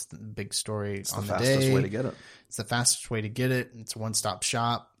like what's the big story on the day. It's the fastest way to get it. It's the fastest way to get it. It's a one-stop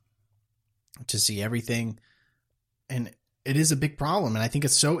shop to see everything. And it is a big problem. And I think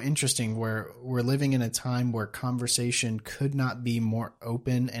it's so interesting where we're living in a time where conversation could not be more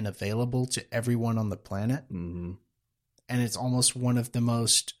open and available to everyone on the planet. Mm-hmm. And it's almost one of the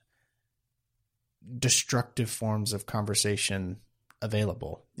most destructive forms of conversation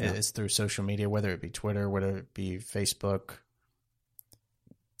available. Yeah. It's through social media, whether it be Twitter, whether it be Facebook.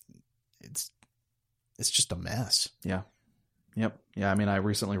 It's just a mess. Yeah. Yep. Yeah. I mean, I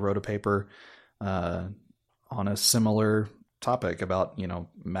recently wrote a paper on a similar topic about,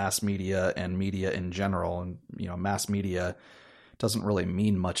 mass media and media in general. And, mass media doesn't really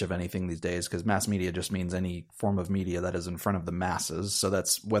mean much of anything these days because mass media just means any form of media that is in front of the masses. So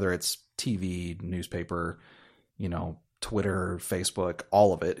that's whether it's TV, newspaper, Twitter, Facebook,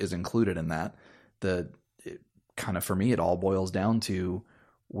 all of it is included in that. For me, it all boils down to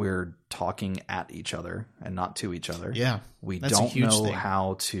we're talking at each other and not to each other. Yeah. We don't know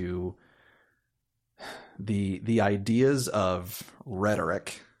how to the ideas of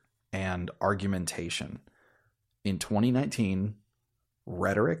rhetoric and argumentation in 2019.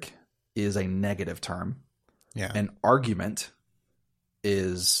 Rhetoric is a negative term. Yeah. And argument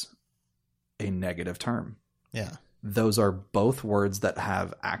is a negative term. Yeah. Those are both words that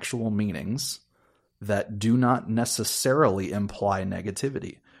have actual meanings that do not necessarily imply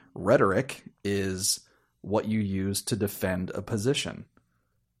negativity. Rhetoric is what you use to defend a position.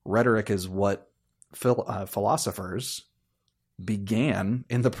 Rhetoric is what philosophers began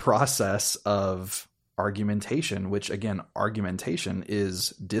in the process of argumentation, which again, argumentation is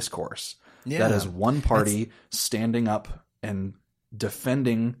discourse. Yeah. That is one party standing up and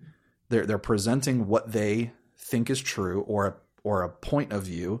defending. They're presenting what they think is true or a point of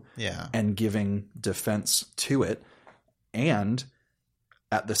view, and giving defense to it. And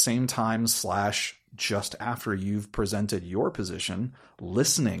at the same time / just after you've presented your position,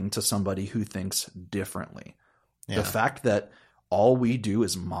 listening to somebody who thinks differently. Yeah. The fact that all we do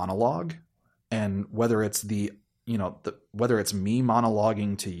is monologue. And whether it's whether it's me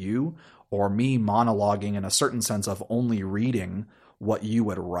monologuing to you or me monologuing in a certain sense of only reading what you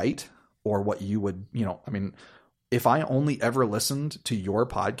would write or what you would, if I only ever listened to your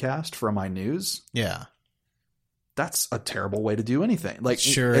podcast for my news, that's a terrible way to do anything. Like,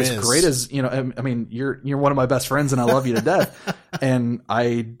 sure as is. Great as, you're one of my best friends and I love you to death. And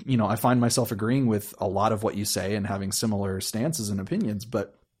I find myself agreeing with a lot of what you say and having similar stances and opinions,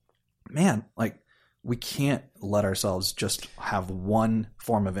 but man, like we can't let ourselves just have one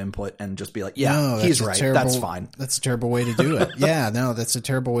form of input and just be like, he's right. That's fine. That's a terrible way to do it. That's a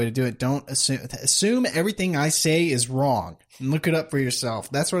terrible way to do it. Don't assume everything I say is wrong and look it up for yourself.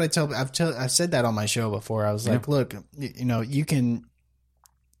 That's what I tell. I've said that on my show before. I was like, look, you can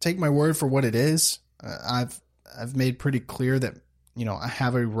take my word for what it is. I've made pretty clear that, I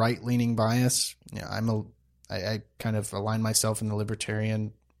have a right leaning bias. I kind of align myself in the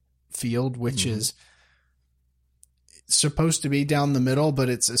libertarian field, which is supposed to be down the middle, but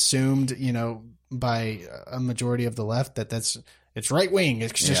it's assumed, by a majority of the left it's right wing,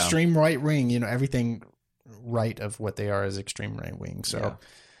 it's extreme right wing, everything right of what they are is extreme right wing. So,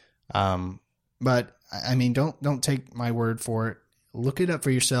 but I mean, don't take my word for it. Look it up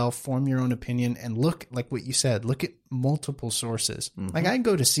for yourself, form your own opinion, and look, like what you said, look at multiple sources. Like I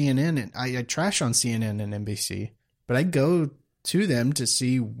go to CNN and I trash on CNN and NBC, but I go to them to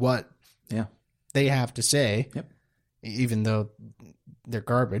see what they have to say, even though they're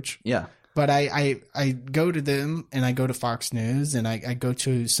garbage. Yeah. But I go to them and I go to Fox News and I go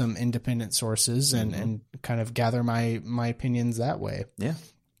to some independent sources and kind of gather my opinions that way. Yeah.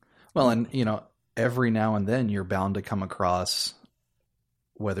 Well, and every now and then you're bound to come across,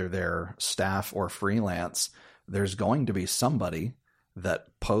 whether they're staff or freelance, there's going to be somebody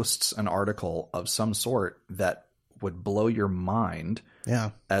that posts an article of some sort that would blow your mind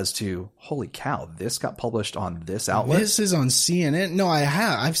as to, holy cow, this got published on this outlet. This is on CNN. No,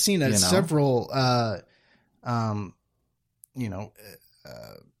 I've seen several, what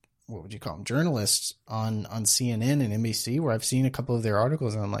would you call them? Journalists on CNN and NBC where I've seen a couple of their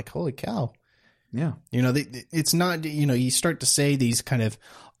articles and I'm like, holy cow. Yeah. It's not, you start to say these kind of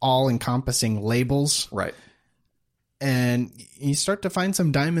all encompassing labels. Right. And you start to find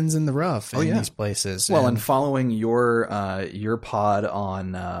some diamonds in the rough in these places. Well, and following your pod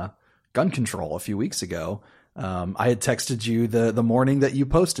on gun control a few weeks ago. I had texted you the morning that you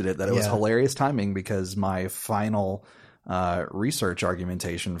posted it that it was hilarious timing because my final research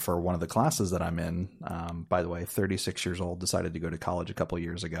argumentation for one of the classes that I'm in, by the way, 36 years old, decided to go to college a couple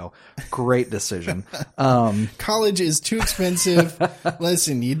years ago. Great decision. College is too expensive.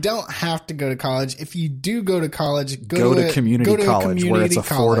 Listen, you don't have to go to college. If you do go to college, go to community college where it's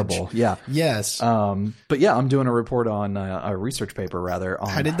affordable. Yeah. Yes. But yeah, I'm doing a report on a research paper rather. On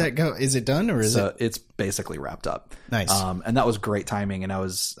how did that go? Is it done or is it? It's basically wrapped up. Nice. And that was great timing. And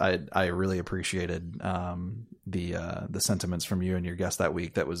I really appreciated, the sentiments from you and your guest that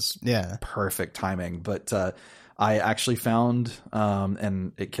week. That was perfect timing. But I actually found,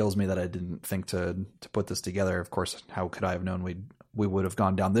 and it kills me that I didn't think to put this together. Of course, how could I have known we would have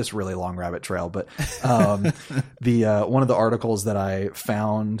gone down this really long rabbit trail? But the one of the articles that I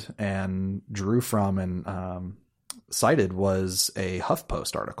found and drew from and cited was a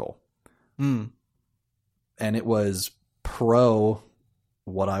HuffPost article, and it was pro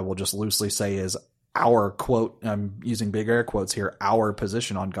what I will just loosely say is our quote, I'm using big air quotes here, our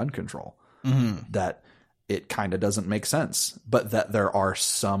position on gun control, that it kind of doesn't make sense, but that there are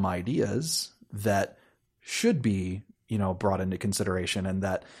some ideas that should be, brought into consideration, and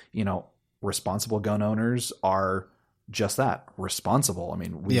that, responsible gun owners are just that, responsible. I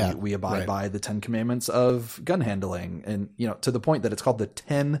mean, we abide by the 10 commandments of gun handling, and, to the point that it's called the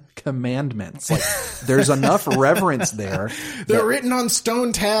 10 commandments. Like there's enough reverence there. They're written on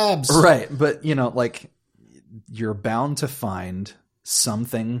stone tabs. Right. But you're bound to find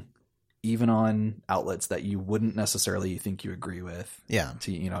something even on outlets that you wouldn't necessarily think you agree with. Yeah.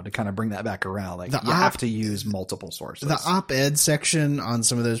 To kind of bring that back around. Like you have to use multiple sources. The op-ed section on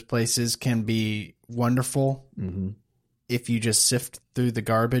some of those places can be wonderful. If you just sift through the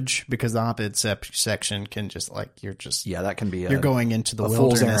garbage, because the op-ed section can just that can be you're going into the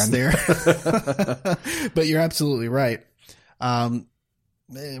wilderness there. But you're absolutely right.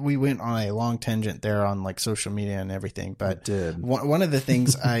 We went on a long tangent there on social media and everything, but one of the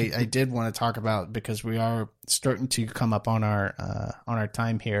things I did want to talk about, because we are starting to come up on our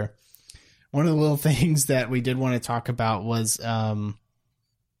time here. One of the little things that we did want to talk about was,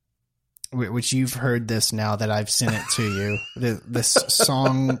 which you've heard this now that I've sent it to you. This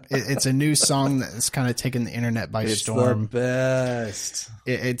song, it's a new song that's kind of taken the internet by storm. It's the best.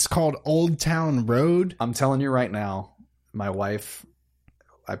 It's called Old Town Road. I'm telling you right now,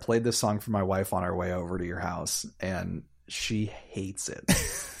 I played this song for my wife on our way over to your house, and she hates it.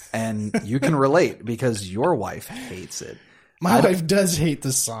 And you can relate because your wife hates it. My wife does hate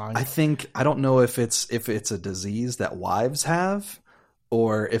the song. I don't know if it's a disease that wives have,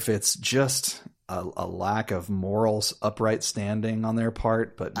 or if it's just a lack of morals, upright standing on their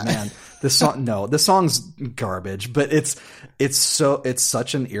part. But man, this song's garbage, but it's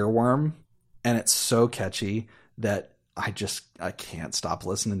such an earworm, and it's so catchy that I can't stop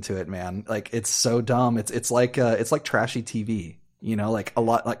listening to it, man. Like it's so dumb. It's like trashy TV, a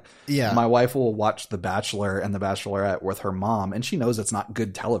lot my wife will watch The Bachelor and The Bachelorette with her mom, and she knows it's not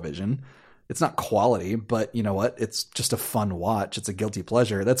good television. It's not quality, but you know what? It's just a fun watch. It's a guilty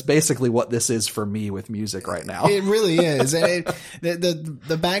pleasure. That's basically what this is for me with music right now. It really is. And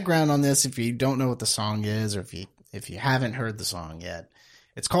the background on this, if you don't know what the song is, or if you haven't heard the song yet,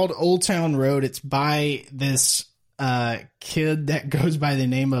 it's called Old Town Road. It's by this kid that goes by the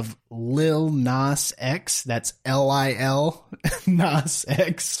name of Lil Nas X. That's Lil Nas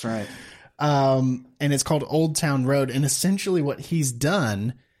X. That's right. And it's called Old Town Road. And essentially what he's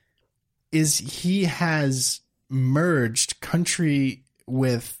done is he has merged country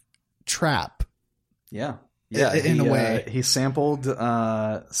with trap. Yeah. In a way. He sampled,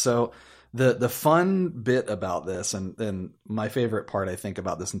 so the fun bit about this, and my favorite part, I think,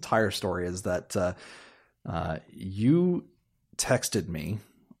 about this entire story is that, you texted me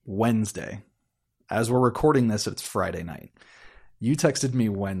Wednesday. As we're recording this, it's Friday night. You texted me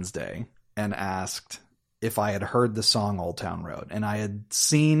Wednesday and asked if I had heard the song Old Town Road. And I had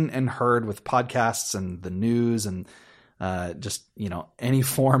seen and heard with podcasts and the news and just, any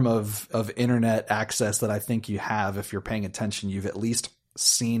form of internet access that I think you have. If you're paying attention, you've at least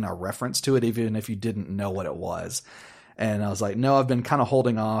seen a reference to it, even if you didn't know what it was. And I was like, no, I've been kind of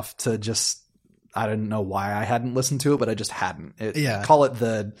holding off to just, I didn't know why I hadn't listened to it, but I just hadn't. Call it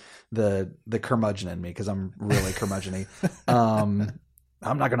the curmudgeon in me, because I'm really curmudgeon-y.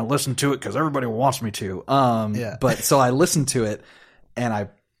 I'm not going to listen to it because everybody wants me to. But so I listened to it, and I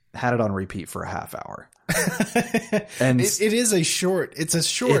had it on repeat for a half hour. And it is a short. It's a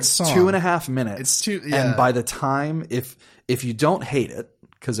short song. 2.5 minutes. And by the time, if you don't hate it,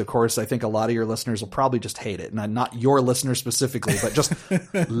 because of course I think a lot of your listeners will probably just hate it, and not your listeners specifically, but just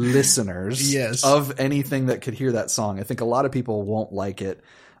listeners of anything that could hear that song. I think a lot of people won't like it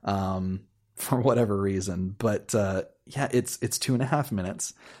for whatever reason, but yeah, it's 2.5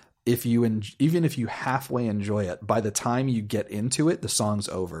 minutes. Even if you halfway enjoy it, by the time you get into it, the song's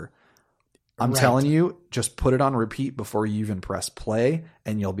over. I'm telling you, just put it on repeat before you even press play,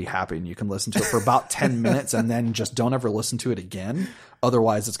 and you'll be happy. And you can listen to it for about 10 minutes, and then just don't ever listen to it again.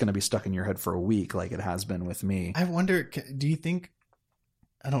 Otherwise, it's going to be stuck in your head for a week, like it has been with me. I wonder, do you think?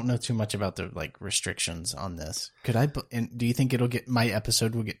 I don't know too much about the restrictions on this. Do you think my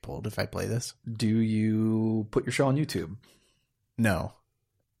episode will get pulled if I play this? Do you put your show on YouTube? No.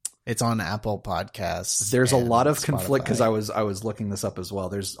 It's on Apple Podcasts. There's a lot of conflict, because I was looking this up as well.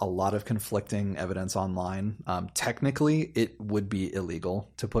 There's a lot of conflicting evidence online. Technically, it would be illegal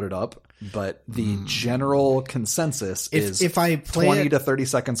to put it up, but the general consensus is if I play 20 to 30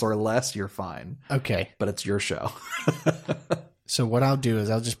 seconds or less, you're fine. Okay. But it's your show. So what I'll do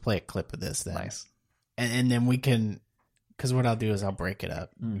is I'll just play a clip of this then. Nice. And then we can, because what I'll do is I'll break it up.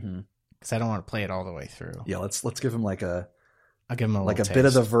 Because I don't want to play it all the way through. Yeah, let's give him I'll give him a bit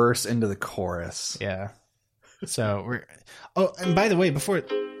of the verse into the chorus. Yeah. So and by the way, before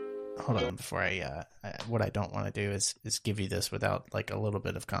I what I don't want to do is give you this without a little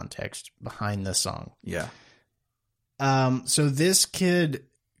bit of context behind this song. Yeah. So this kid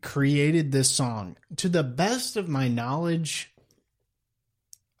created this song, to the best of my knowledge.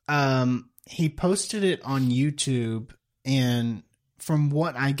 He posted it on YouTube, and from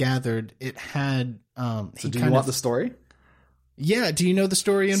what I gathered, it had So do you want the story? Yeah, do you know the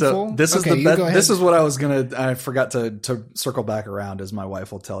story in full? This is this is what I forgot to circle back around, as my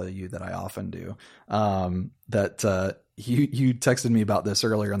wife will tell you that I often do. You texted me about this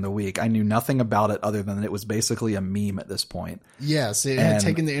earlier in the week. I knew nothing about it other than it was basically a meme at this point. Yes, it had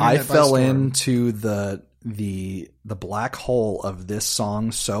taken the internet I by fell storm. into the black hole of this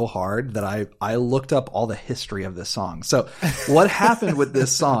song so hard that I looked up all the history of this song. So what happened with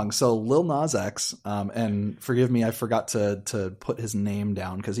this song? So Lil Nas X, and forgive me, I forgot to put his name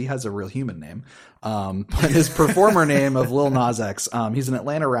down because he has a real human name. But his performer name of Lil Nas X, he's an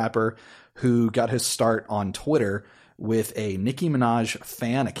Atlanta rapper who got his start on Twitter with a Nicki Minaj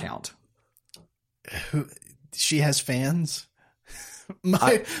fan account. She has fans?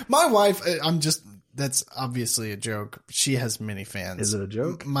 My wife, that's obviously a joke. She has many fans. Is it a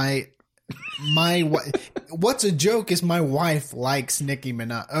joke? My what's a joke is my wife likes Nicki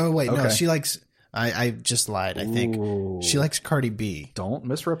Minaj. Oh wait, no, she likes. I just lied. I think she likes Cardi B. Don't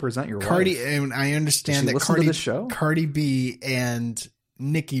misrepresent your wife. And I understand that Cardi B and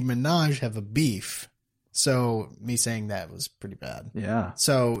Nicki Minaj have a beef. So me saying that was pretty bad. Yeah.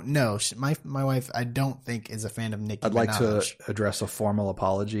 So no, my wife I don't think is a fan of Nicki Minaj. I'd like to address a formal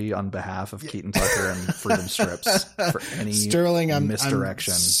apology on behalf of Keaton Tucker and Freedom Strips for any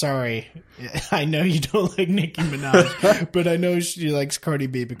misdirection. I'm sorry. I know you don't like Nicki Minaj, but I know she likes Cardi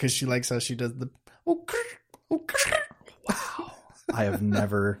B because she likes how she does the. Wow. I have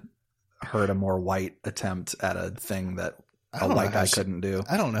never heard a more white attempt at a thing that a white guy couldn't do.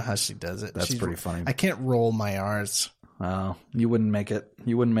 I don't know how she does it. That's pretty funny. I can't roll my R's. You wouldn't make it.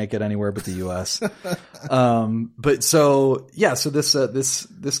 You wouldn't make it anywhere but the U.S. But so yeah, so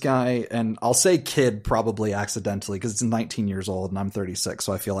this guy, and I'll say kid probably accidentally because it's 19 years old and I'm 36,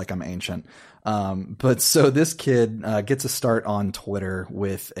 so I feel like I'm ancient. But so this kid gets a start on Twitter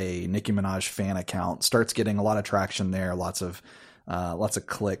with a Nicki Minaj fan account, starts getting a lot of traction there, lots of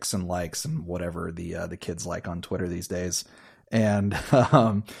clicks and likes and whatever the kids like on Twitter these days. And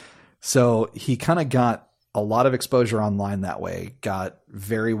so he kind of got a lot of exposure online that way, got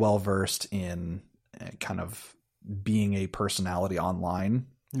very well versed in kind of being a personality online.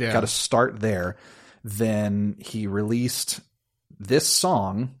 Yeah. Got to start there. Then he released this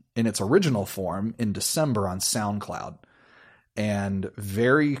song in its original form in December on SoundCloud. And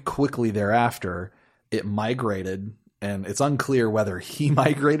very quickly thereafter, it migrated. And it's unclear whether he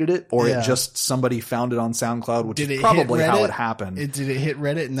migrated it or it just somebody found it on SoundCloud, which is probably how it happened. Did it hit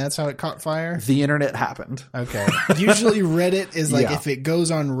Reddit and that's how it caught fire? The internet happened. Okay. Usually Reddit is like if it goes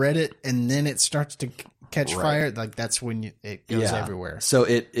on Reddit and then it starts to catch fire, like that's when it goes everywhere. So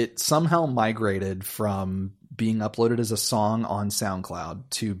it somehow migrated from being uploaded as a song on SoundCloud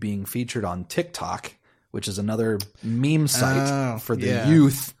to being featured on TikTok, which is another meme site for the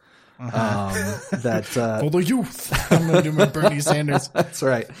youth. For the youth. I'm gonna do my Bernie Sanders. That's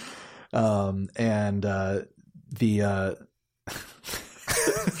right. I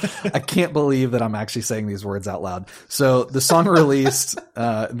can't believe that I'm actually saying these words out loud. So the song released,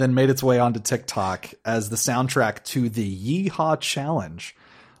 then made its way onto TikTok as the soundtrack to the Yeehaw Challenge,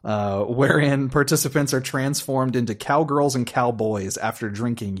 wherein participants are transformed into cowgirls and cowboys after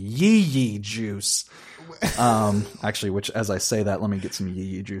drinking yee juice. Actually, which as I say that, let me get some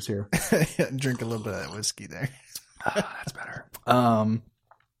yee juice here. Drink a little bit of that whiskey there. That's better.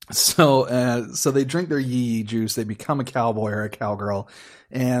 So they drink their yee juice, they become a cowboy or a cowgirl,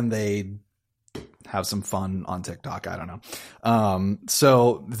 and they have some fun on TikTok. I don't know.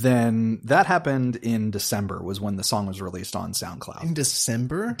 So then that happened in December was when the song was released on SoundCloud. In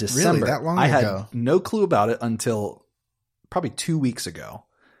December? December. Really? That long I ago? had no clue about it until probably 2 weeks ago.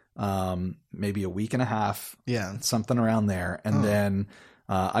 Maybe a week and a half. Yeah. Something around there. And then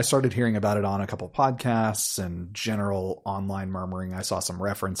I started hearing about it on a couple podcasts and general online murmuring. I saw some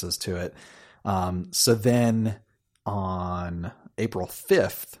references to it. So then on April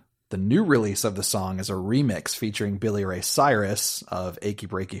 5th, the new release of the song is a remix featuring Billy Ray Cyrus of Achy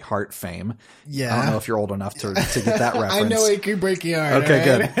Breaky Heart fame. Yeah. I don't know if you're old enough to get that reference. I know Achy Breaky Heart.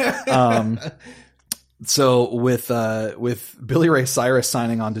 Okay, right? good. So with Billy Ray Cyrus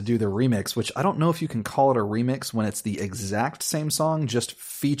signing on to do the remix, which I don't know if you can call it a remix when it's the exact same song, just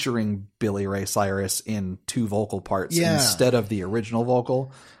featuring Billy Ray Cyrus in 2 vocal parts instead of the original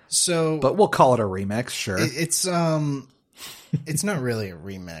vocal. So, but we'll call it a remix, sure. It's not really a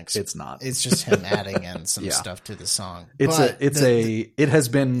remix. It's not. It's just him adding in some stuff to the song. It has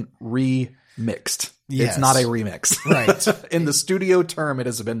been remixed. Yes. It's not a remix. Right. In the studio term, it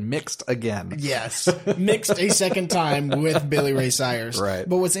has been mixed again. Yes. Mixed a second time with Billy Ray Cyrus. Right.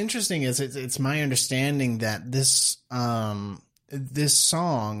 But what's interesting is it's my understanding that this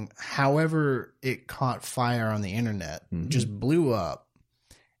song, however it caught fire on the internet, just blew up.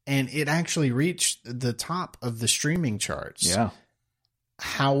 And it actually reached the top of the streaming charts. Yeah.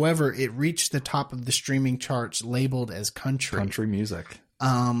 However, it reached the top of the streaming charts labeled as country. Country music.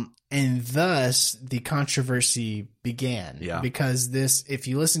 And thus the controversy began. Yeah. Because if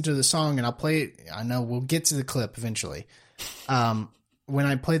you listen to the song, and I'll play it, I know we'll get to the clip eventually. When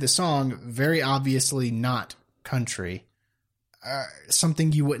I play the song, very obviously not country.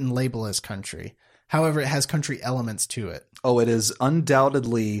 Something you wouldn't label as country. However, it has country elements to it. Oh, it is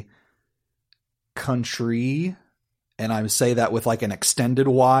undoubtedly country, and I say that with like an extended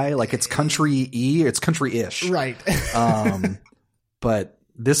Y, like it's country-y, it's country-ish. Right. But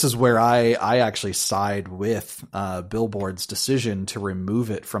this is where I actually side with Billboard's decision to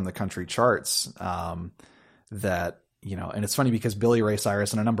remove it from the country charts. That, you know, and it's funny because Billy Ray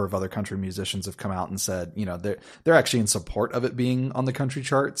Cyrus and a number of other country musicians have come out and said, you know, they're actually in support of it being on the country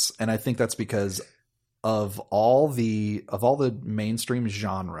charts, and I think that's because of all the mainstream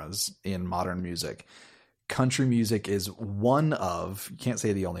genres in modern music, country music is one of, you can't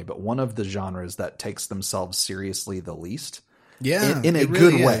say the only, but one of the genres that takes themselves seriously the least. Yeah. In a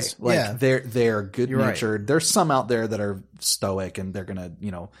good way. Is. Like yeah. they're good natured. Right. There's some out there that are stoic and they're going to,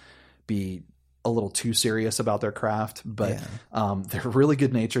 you know, be a little too serious about their craft, but they're really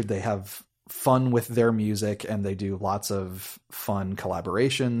good natured. They have fun with their music and they do lots of fun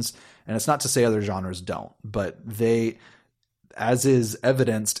collaborations. And it's not to say other genres don't, but they, as is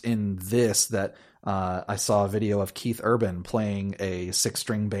evidenced in this, that I saw a video of Keith Urban playing a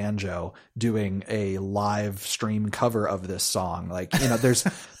 6-string banjo doing a live stream cover of this song. Like, you know, there's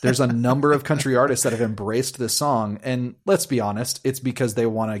a number of country artists that have embraced this song, and let's be honest, it's because they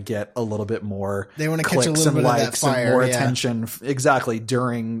want to get a little bit more they want to clicks catch a little and bit likes of that fire, and more attention exactly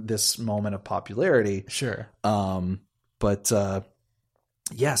during this moment of popularity. Sure.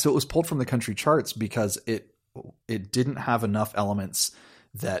 Yeah, so it was pulled from the country charts because it didn't have enough elements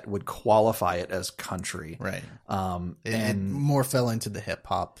that would qualify it as country. Right. It more fell into the hip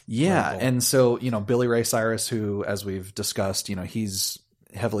hop. Yeah. level. And so, you know, Billy Ray Cyrus, who, as we've discussed, you know, he's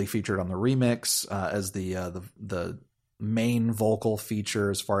heavily featured on the remix, as the main vocal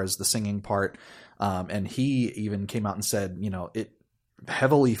feature as far as the singing part. And he even came out and said, you know, it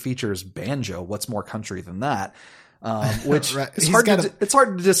heavily features banjo. What's more country than that? Which right. it's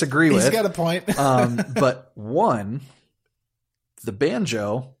hard to disagree with. He's got a point. But one, the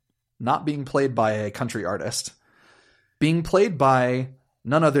banjo not being played by a country artist, being played by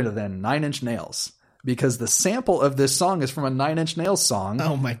none other than Nine Inch Nails, because the sample of this song is from a Nine Inch Nails song.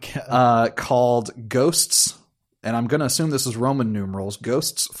 Oh my God. Called Ghosts. And I'm going to assume this is Roman numerals,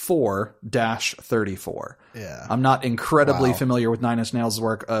 Ghosts 4-34. Yeah. I'm not incredibly familiar with Nine Inch Nails'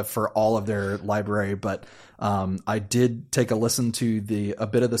 work for all of their library, but I did take a listen to a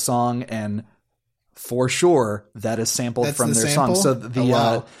bit of the song, and for sure that is sampled from their sample? song. So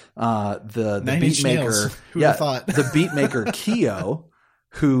the beat maker, Who'd have thought? the beat maker Keo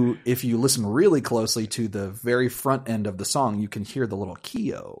who, if you listen really closely to the very front end of the song, you can hear the little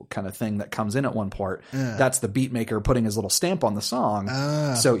Kyo kind of thing that comes in at one part. That's the beat maker putting his little stamp on the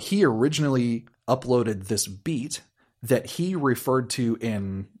song. So he originally uploaded this beat that he referred to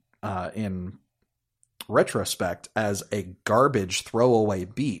in retrospect as a garbage throwaway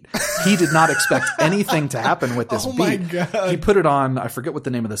beat. He did not expect anything to happen with this beat. My God. He put it on, I forget what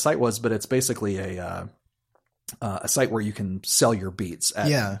the name of the site was, but it's basically a site where you can sell your beats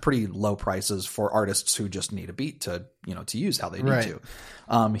at pretty low prices for artists who just need a beat to use how they need to.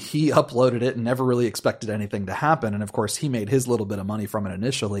 He uploaded it and never really expected anything to happen. And of course he made his little bit of money from it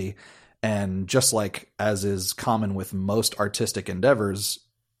initially. And just like as is common with most artistic endeavors,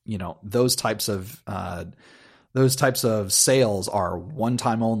 those types of sales are one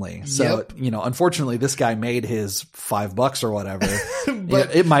time only. So, unfortunately this guy made his $5 or whatever.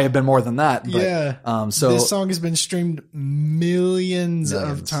 But it might have been more than that. But, so this song has been streamed millions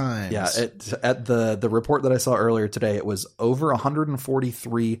of times. Yeah. At the report that I saw earlier today, it was over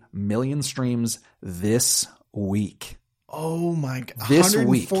 143 million streams this week. Oh my God. This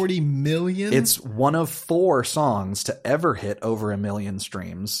 140 million? It's one of 4 songs to ever hit over 1 million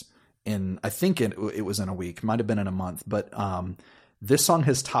streams I think it was in a week, might have been in a month, but this song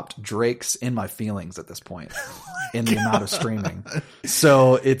has topped Drake's In My Feelings at this point in the amount of streaming.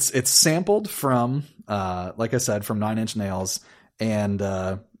 So it's sampled from, like I said, from 9 Inch Nails. And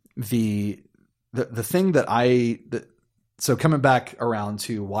the thing so coming back around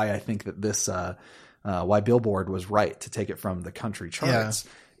to why I think that this, why Billboard was right to take it from the country charts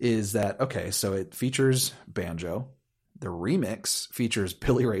is that, okay, so it features banjo. The remix features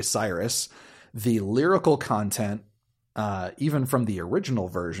Billy Ray Cyrus. The lyrical content, even from the original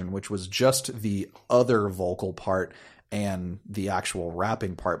version, which was just the other vocal part and the actual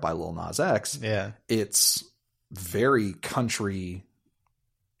rapping part by Lil Nas X, it's very country,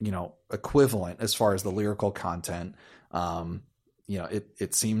 equivalent as far as the lyrical content.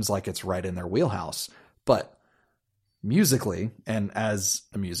 It seems like it's right in their wheelhouse. But musically, and as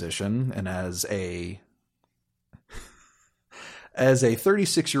a musician and as a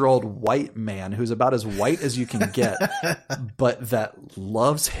 36-year-old white man who's about as white as you can get, but that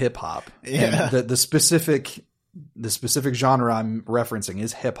loves hip hop. And the specific genre I'm referencing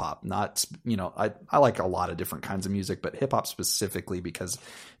is hip hop. Not, I like a lot of different kinds of music, but hip hop specifically because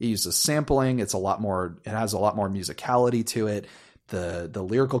it uses sampling. It has a lot more musicality to it. The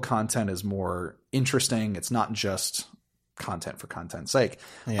lyrical content is more interesting. It's not just content for content's sake.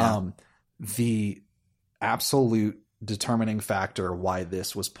 The absolute determining factor why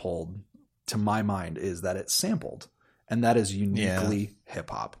this was pulled, to my mind, is that it's sampled, and that is uniquely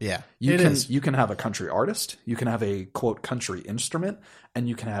hip hop. You can have a country artist, you can have a quote country instrument, and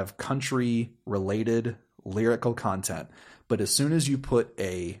you can have country related lyrical content. But as soon as you put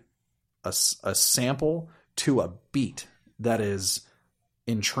a sample to a beat that is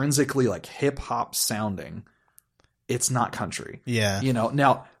intrinsically like hip hop sounding, it's not country.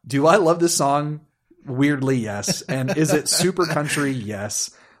 Now, do I love this song? Weirdly, yes. And is it super country?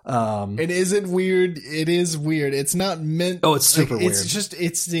 Yes. And is it weird? It is weird. It's not meant. Oh, it's super weird. It's just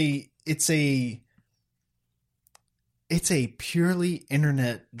it's a purely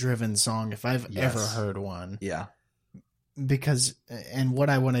internet driven song if I've ever heard one. Yeah. Because, and what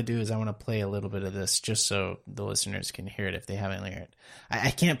I want to do is I want to play a little bit of this just so the listeners can hear it if they haven't heard it.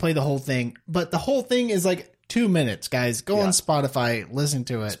 I can't play the whole thing, but the whole thing is like 2 minutes, guys. Go on Spotify, listen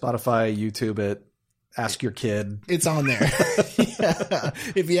to it. Spotify, YouTube it. Ask your kid. It's on there.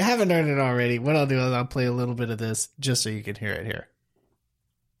 If you haven't heard it already, what I'll do is I'll play a little bit of this just so you can hear it here.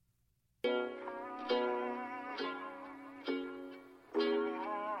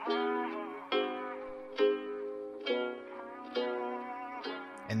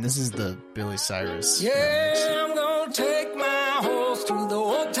 And this is the Billy Cyrus remix. I'm gonna take my horse to the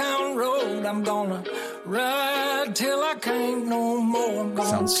old town road. I'm gonna ride till I can't no more.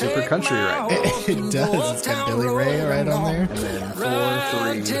 Sounds super country right now. It does. It's got Billy Ray right on there. And then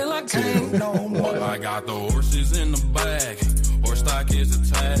 4, 3, 2, 1. I got the horses in the bag. Horse stock is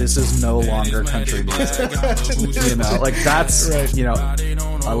attached. This is no longer country music. That's right.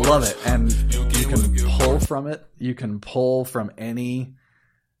 I love it. And you can pull from it. You can pull from any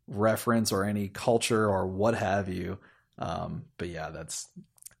reference or any culture or what have you. But yeah, that's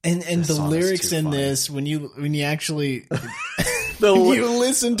and the lyrics in this, when you actually you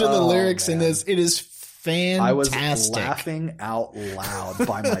listen to the lyrics in this, it is fantastic. I was laughing out loud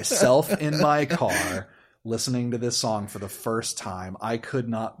by myself in my car listening to this song for the first time. I could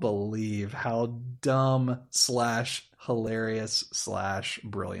not believe how dumb / hilarious /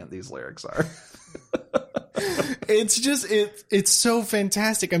 brilliant these lyrics are. It's so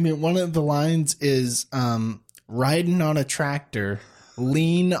fantastic. I mean, one of the lines is riding on a tractor,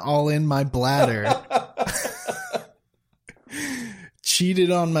 lean all in my bladder.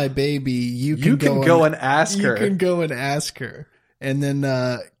 Cheated on my baby. You can go and ask her. You can go and ask her. And then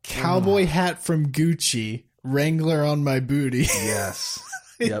cowboy hat from Gucci, Wrangler on my booty. Yes.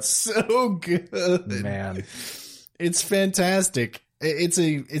 It's so good. Man. It's fantastic. It's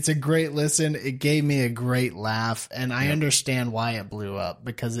a great listen. It gave me a great laugh, and I understand why it blew up,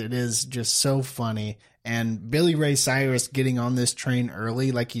 because it is just so funny. And Billy Ray Cyrus getting on this train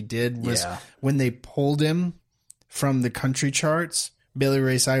early like he did was when they pulled him from the country charts. Billy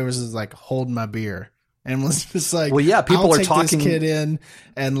Ray Cyrus is like, hold my beer. And was just like, well, yeah, people I'll are take talking this kid in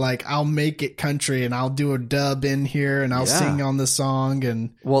and like, I'll make it country and I'll do a dub in here and I'll sing on the song.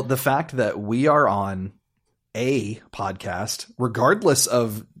 And well, the fact that we are on a podcast, regardless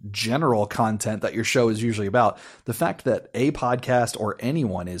of general content that your show is usually about, the fact that a podcast or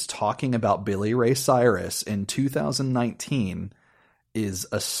anyone is talking about Billy Ray Cyrus in 2019 is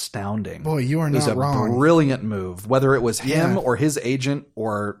astounding. Boy, you are not wrong. It was a brilliant move, whether it was him or his agent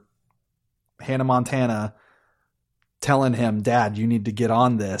or Hannah Montana telling him, Dad, you need to get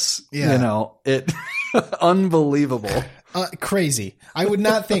on this. Yeah. You know, it unbelievable. Crazy. I would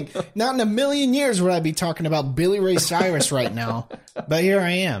not think, not in a million years would I be talking about Billy Ray Cyrus right now, but here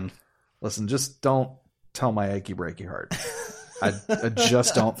I am. Listen, just don't tell my achy breaky heart. I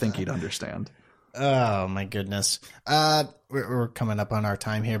just don't think he'd understand. Oh my goodness. We're coming up on our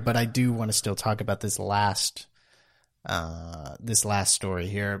time here, but I do want to still talk about this last story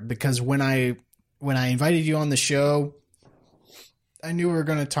here, because when I invited you on the show, I knew we were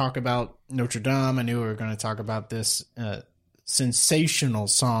going to talk about Notre Dame. I knew we were going to talk about this sensational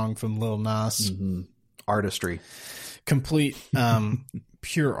song from Lil Nas. Mm-hmm. Artistry. Complete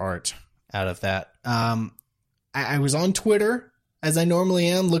pure art out of that. I was on Twitter, as I normally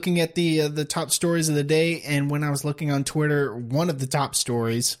am, looking at the top stories of the day. And when I was looking on Twitter, one of the top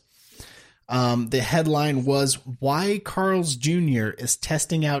stories, the headline was, "Why Carl's Jr. is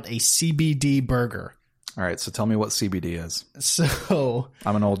testing out a CBD burger." All right, so tell me what CBD is. So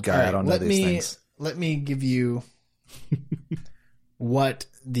I'm an old guy. Right, I don't know these things. Let me give you what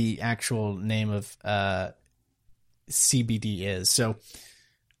the actual name of CBD is. So,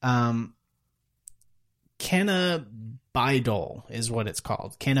 cannabidiol is what it's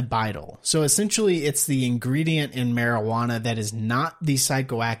called. Cannabidiol. So essentially, it's the ingredient in marijuana that is not the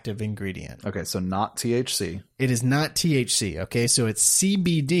psychoactive ingredient. Okay, so not THC. It is not THC. Okay, so it's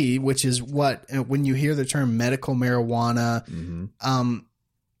CBD, which is what, when you hear the term medical marijuana,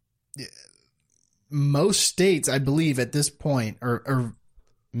 most states, I believe at this point, or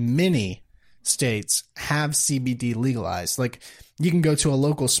many states have CBD legalized. Like, you can go to a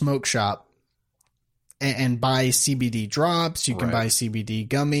local smoke shop and buy CBD drops. You can buy CBD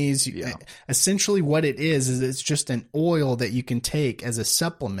gummies. Essentially what it is it's just an oil that you can take as a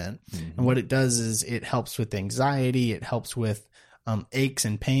supplement. Mm-hmm. And what it does is it helps with anxiety. It helps with aches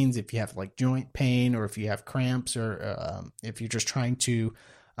and pains if you have like joint pain, or if you have cramps, or if you're just trying to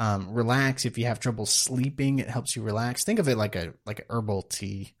relax. If you have trouble sleeping, it helps you relax. Think of it like a herbal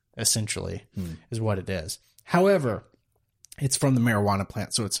tea, essentially, is what it is. However, it's from the marijuana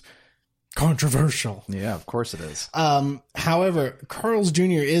plant, so it's controversial. Yeah, of course it is. However, Carl's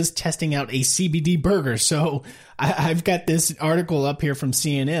Jr. is testing out a CBD burger. So I've got this article up here from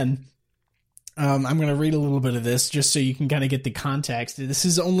CNN. I'm going to read a little bit of this just so you can kind of get the context. This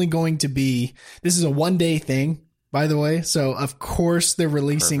is a 1-day thing, by the way. So of course they're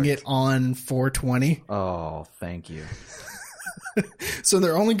releasing it on 420. Oh, thank you. So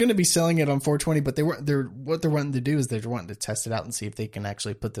they're only going to be selling it on 420, but what they're wanting to do is they're wanting to test it out and see if they can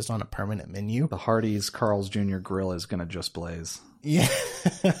actually put this on a permanent menu. The Hardee's Carl's Jr. grill is going to just blaze.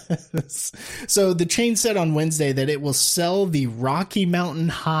 Yes. So the chain said on Wednesday that it will sell the Rocky Mountain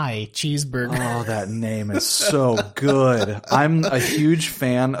High cheeseburger. Oh, that name is so good. I'm a huge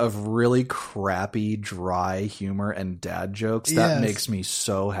fan of really crappy, dry humor and dad jokes. That makes me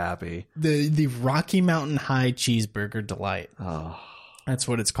so happy. The Rocky Mountain High Cheeseburger Delight. Oh, that's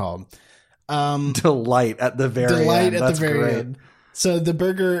what it's called. Delight at the very end. Delight at That's the very great. end. So the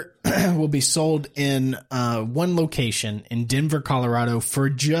burger will be sold in one location in Denver, Colorado for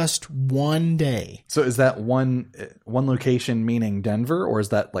just 1 day. So is that one location meaning Denver, or is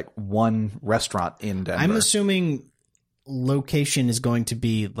that like one restaurant in Denver? I'm assuming location is going to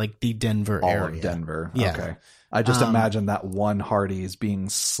be like the Denver area. All of Denver. Yeah. Okay. I just imagine that one Hardee's being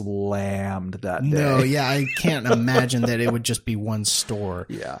slammed that day. No, yeah, I can't imagine that it would just be one store.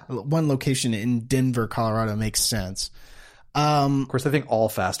 Yeah. One location in Denver, Colorado makes sense. Of course, I think all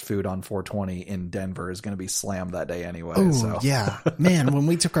fast food on 420 in Denver is going to be slammed that day anyway. Oh, so. yeah. Man, when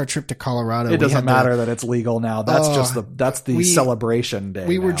we took our trip to Colorado, It doesn't matter that it's legal now. That's the we- celebration day.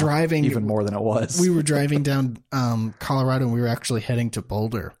 we were now, driving- even more than it was. we were driving down Colorado, and we were actually heading to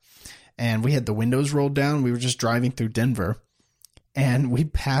Boulder, and we had the windows rolled down. We were just driving through Denver, and we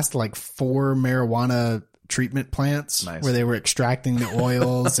passed like 4 marijuana treatment plants Nice. where they were extracting the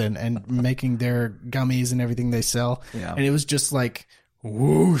oils and making their gummies and everything they sell. Yeah. And it was just like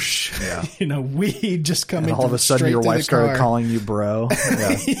whoosh, Yeah. weed just coming. and all of a sudden, your wife started calling you bro.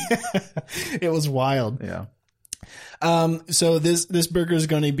 Yeah. It was wild. Yeah. So this burger is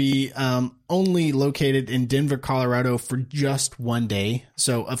going to be only located in Denver, Colorado for just one day.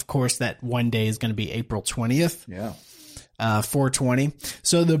 So of course that one day is going to be April 20th, Yeah. 420.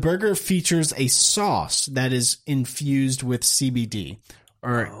 So the burger features a sauce that is infused with CBD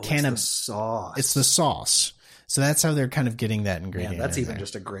or cannabis. Sauce. It's the sauce. So that's how they're kind of getting that ingredient. Man, that's in even there.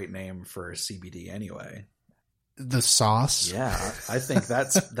 just a great name for CBD anyway. The sauce. Yeah, I think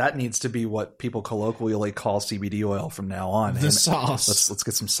that needs to be what people colloquially call CBD oil from now on. The sauce. Let's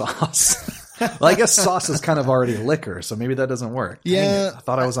get some sauce. Well, I guess sauce is kind of already liquor, so maybe that doesn't work. Dang Yeah, it. I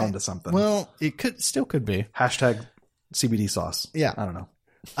thought I was onto something. Well, it still could be. Hashtag CBD sauce. Yeah. I don't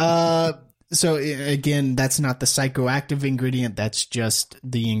know. So again, that's not the psychoactive ingredient. That's just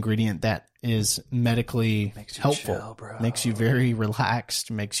the ingredient that is medically helpful. chill, bro. Makes you very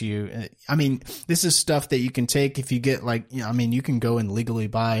relaxed. Makes you. I mean, this is stuff that you can take if you get you can go and legally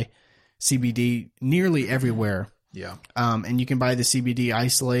buy CBD nearly everywhere. Yeah. And you can buy the CBD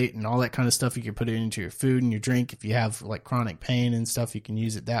isolate and all that kind of stuff. You can put it into your food and your drink. If you have like chronic pain and stuff, you can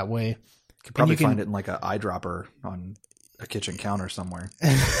use it that way. Could probably find it in like an eyedropper on a kitchen counter somewhere.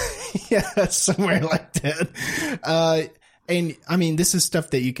 Yeah, somewhere like that. And I mean, this is stuff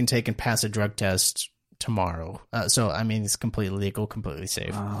that you can take and pass a drug test tomorrow. So, I mean, it's completely legal, completely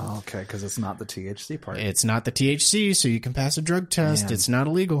safe. Oh, okay, because it's not the THC part. It's not the THC, so you can pass a drug test. Man. It's not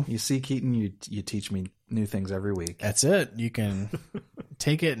illegal. You see, Keaton, you teach me new things every week. That's it. You can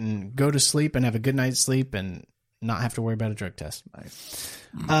take it and go to sleep and have a good night's sleep and not have to worry about a drug test. Nice.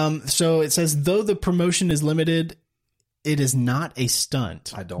 So it says, though the promotion is limited, it is not a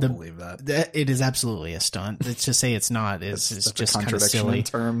stunt. I don't believe that. It is absolutely a stunt. To say it's not is That's just a kind of contradiction silly. in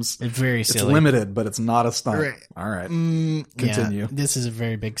terms. It's very It's silly. limited, but it's not a stunt. Right. All right. Yeah, Continue. this is a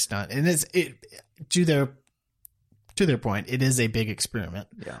very big stunt, and to their point, it is a big experiment.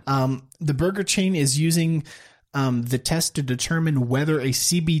 Yeah. The burger chain is using the test to determine whether a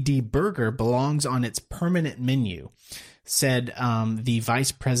CBD burger belongs on its permanent menu, said the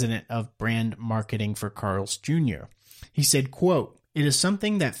vice president of brand marketing for Carl's Jr. He said, quote, "It is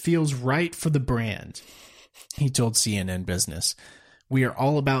something that feels right for the brand," he told CNN Business. "We are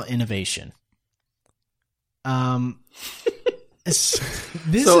all about innovation." This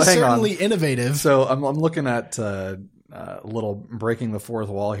So, is hang on. certainly innovative. So I'm looking at a little breaking the fourth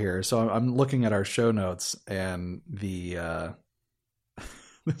wall here. So I'm looking at our show notes, and the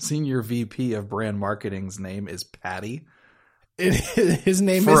senior VP of brand marketing's name is Patty. His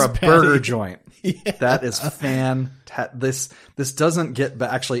name For is a Patty. burger joint. Yeah. That is fantastic. This doesn't get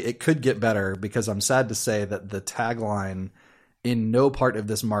actually it could get better, because I'm sad to say that the tagline in no part of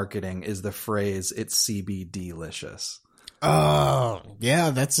this marketing is the phrase "it's CBD-licious." Oh, yeah,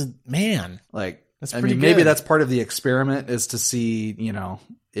 that's a man. Like, That's I pretty mean, maybe good. that's part of the experiment, is to see,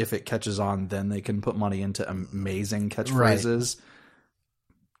 if it catches on, then they can put money into amazing catchphrases.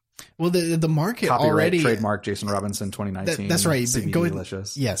 Well, the market Copyright, already trademark, Jason Robinson, 2019. that's right. CBD Go ahead-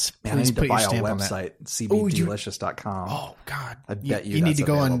 Delicious. Yes, Man, I please need to put your buy a stamp on that. website, cbdelicious.com. Oh God, I bet you need that's to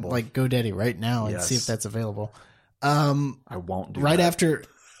go on available. like GoDaddy right now and see if Yes. that's available. I won't do Right that. after.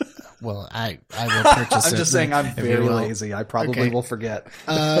 Well, I will purchase it. I'm just saying I'm if you very will. lazy. I probably Okay. will forget.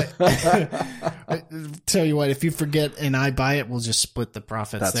 Tell you what, if you forget and I buy it, we'll just split the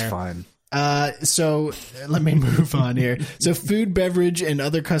profits That's there. fine. So let me move on here. So food, beverage, and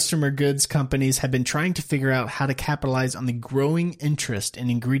other consumer goods companies have been trying to figure out how to capitalize on the growing interest in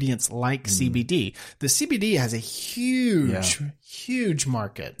ingredients like CBD. The CBD has a huge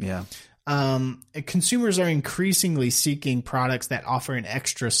market. Yeah. Consumers are increasingly seeking products that offer an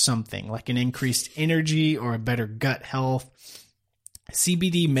extra something, like an increased energy or a better gut health.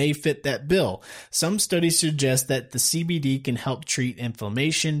 CBD may fit that bill. Some studies suggest that the CBD can help treat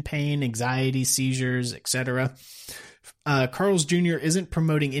inflammation, pain, anxiety, seizures, etc. Carl's Jr. isn't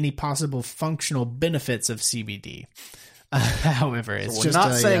promoting any possible functional benefits of CBD. However, it's We're just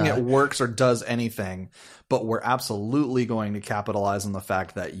not saying it works or does anything, but we're absolutely going to capitalize on the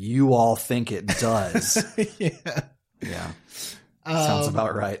fact that you all think it does. yeah. Yeah. Sounds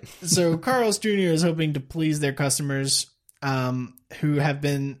about right. So Carl's Jr. is hoping to please their customers who have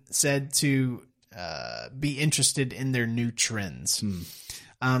been said to be interested in their new trends.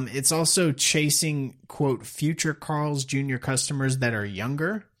 It's also chasing, quote, future Carl's Jr. customers that are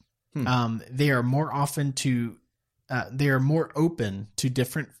younger. They are more open to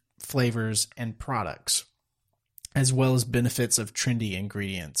different flavors and products, as well as benefits of trendy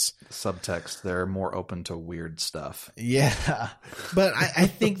ingredients. Subtext, they're more open to weird stuff. Yeah. But I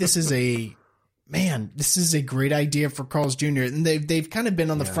think this is a great idea for Carl's Jr. And they've kind of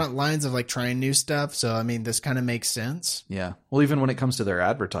been on the front lines of like trying new stuff. So, I mean, this kind of makes sense. Yeah. Well, even when it comes to their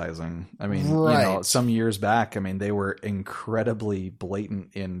advertising, I mean, some years back, I mean, they were incredibly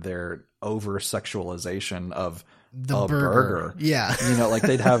blatant in their over sexualization of the burger. Yeah. Like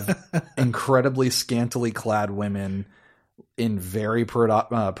they'd have incredibly scantily clad women in very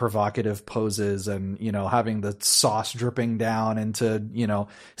provocative poses and, having the sauce dripping down into,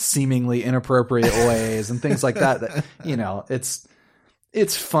 seemingly inappropriate ways and things like that.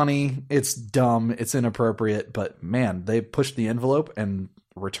 It's funny, it's dumb, it's inappropriate, but man, they pushed the envelope and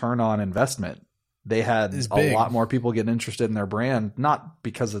return on investment. They had a lot more people get interested in their brand, not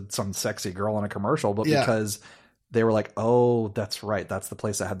because of some sexy girl in a commercial, but because they were like, oh, that's right. That's the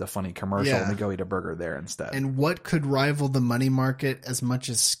place that had the funny commercial. Let me go eat a burger there instead. And what could rival the money market as much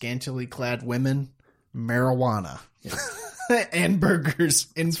as scantily clad women? Marijuana. And burgers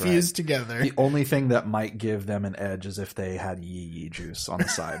infused together. The only thing that might give them an edge is if they had yee juice on the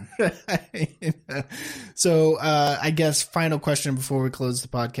side. So I guess final question before we close the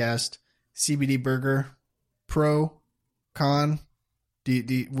podcast. CBD burger, pro, con?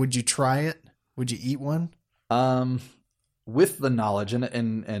 Would you try it? Would you eat one? With the knowledge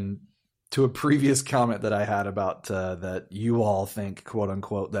and to a previous comment that I had about that you all think, quote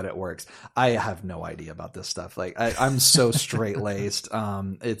unquote, that it works. I have no idea about this stuff. Like I'm so straight laced.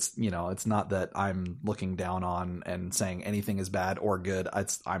 It's not that I'm looking down on and saying anything is bad or good.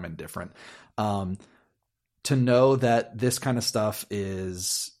 I'm indifferent. To know that this kind of stuff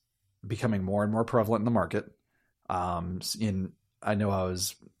is becoming more and more prevalent in the market. I know I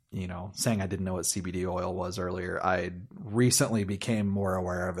was saying I didn't know what CBD oil was earlier. I recently became more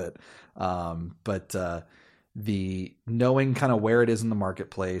aware of it. But the knowing kind of where it is in the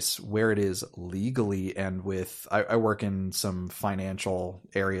marketplace, where it is legally, and I work in some financial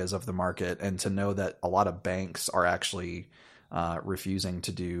areas of the market, and to know that a lot of banks are actually refusing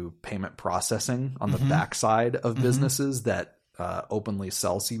to do payment processing on the backside of businesses that openly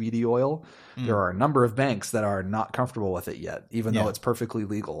sell CBD oil. There are a number of banks that are not comfortable with it yet, even though it's perfectly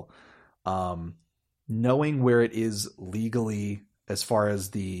legal. Knowing where it is legally as far as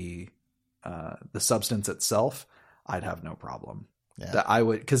the substance itself, I'd have no problem. That I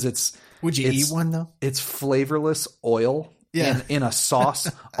would, because would you eat one though? It's flavorless oil. In a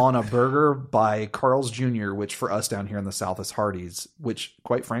sauce on a burger by Carl's Jr., which for us down here in the South is Hardee's, which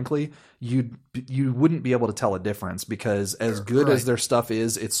quite frankly, you wouldn't be able to tell a difference, because as good as their stuff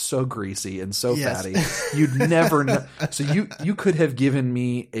is, it's so greasy and so fatty. You'd never know. So you could have given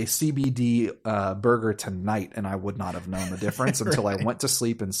me a CBD burger tonight and I would not have known the difference until I went to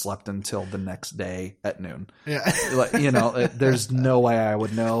sleep and slept until the next day at noon. There's no way I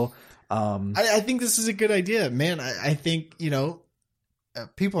would know. I think this is a good idea, man. I think,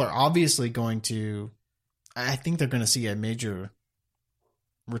 people are obviously I think they're going to see a major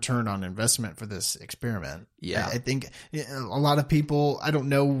return on investment for this experiment. Yeah. I think a lot of people, I don't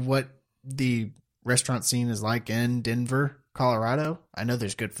know what the restaurant scene is like in Denver, Colorado. I know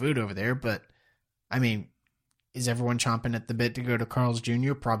there's good food over there, but I mean, is everyone chomping at the bit to go to Carl's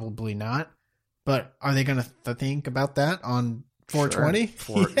Jr.? Probably not. But are they going to think about that on 420?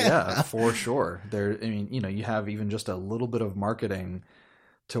 For sure. You have even just a little bit of marketing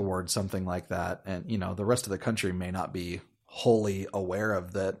towards something like that, and the rest of the country may not be wholly aware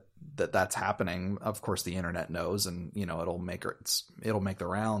of that's happening. Of course, the internet knows, and it'll make the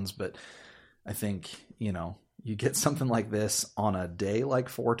rounds. But I think you get something like this on a day like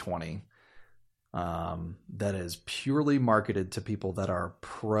 420, that is purely marketed to people that are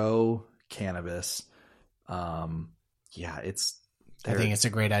pro cannabis. I think it's a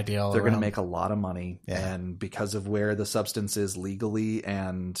great idea. They're going to make a lot of money, and because of where the substance is legally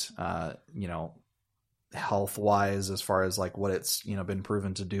and health wise, as far as like what it's been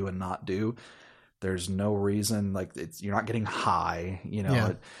proven to do and not do, there's no reason you're not getting high.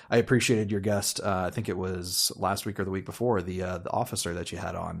 I appreciated your guest. I think it was last week or the week before, the officer that you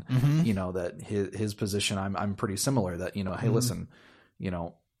had on. That his position, I'm pretty similar. That hey, listen,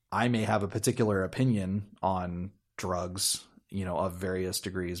 I may have a particular opinion on drugs, of various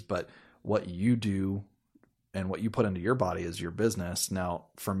degrees, but what you do and what you put into your body is your business. Now,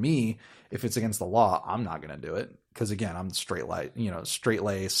 for me, if it's against the law, I'm not going to do it. Because again, I'm straight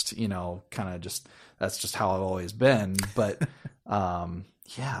laced, kind of just, that's just how I've always been. But,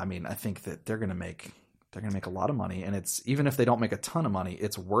 yeah, I mean, I think that they're going to make a lot of money, and it's, even if they don't make a ton of money,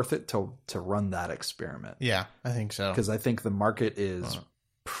 it's worth it to run that experiment. Yeah, I think so. Because I think the market is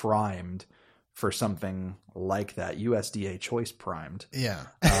primed for something like that. USDA choice primed. Yeah.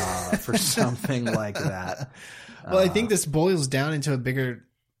 For something like that. Well, I think this boils down into a bigger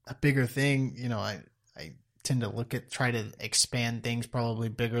thing. I tend to try to expand things probably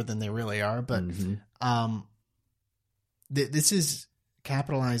bigger than they really are, but this is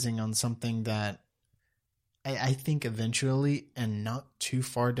capitalizing on something that I think eventually, and not too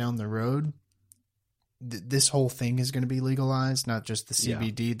far down the road, this whole thing is going to be legalized, not just the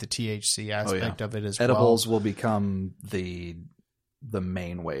CBD, the THC aspect of it as Edibles will become the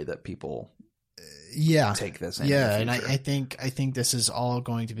main way that people take this in the and future. I think this is all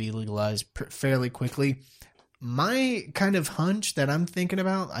going to be legalized fairly quickly. My kind of hunch that I'm thinking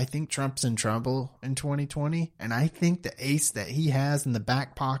about, I think Trump's in trouble in 2020, and I think the ace that he has in the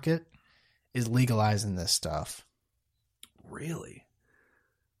back pocket is legalizing this stuff. Really?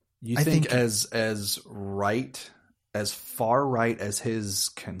 You think as far right as his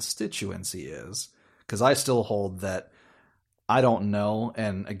constituency is, because I still hold that, I don't know,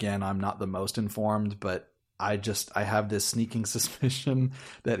 and again, I'm not the most informed, but I have this sneaking suspicion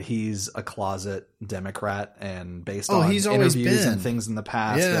that he's a closet Democrat, and based on he's always interviews been. and things in the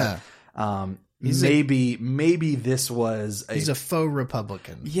past, Yeah. maybe this was he's a faux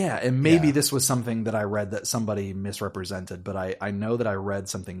Republican. Yeah, and maybe this was something that I read that somebody misrepresented, but I know that I read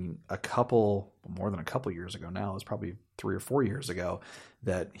something more than a couple years ago now, it was probably 3 or 4 years ago,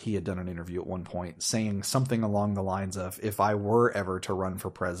 that he had done an interview at one point saying something along the lines of, if I were ever to run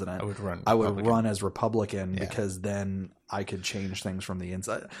for president, I would run as Republican because then I could change things from the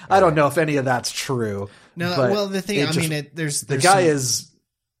inside. I don't know if any of that's true. No, but well, the thing, there's the guy is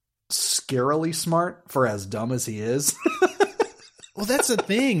scarily smart for as dumb as he is. Well, that's the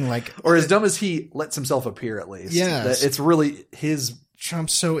thing, or as dumb as he lets himself appear, at least. Yeah, it's really his.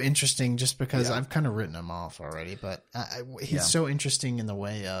 Trump's so interesting just because I've kind of written him off already, but he's so interesting in the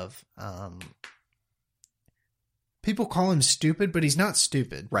way of people call him stupid, but he's not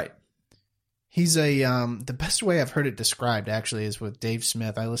stupid. Right. He's the best way I've heard it described actually is with Dave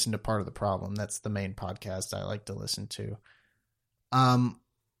Smith. I listened to Part of the Problem. That's the main podcast I like to listen to.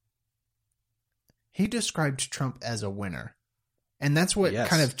 He described Trump as a winner. And that's what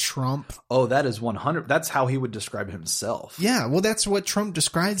kind of Trump... Oh, that is 100... That's how he would describe himself. Yeah, well, that's what Trump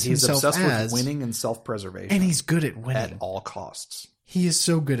describes himself as. He's obsessed with winning and self-preservation. And he's good at winning. At all costs. He is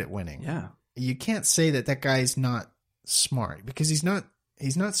so good at winning. Yeah. You can't say that guy's not smart, because he's not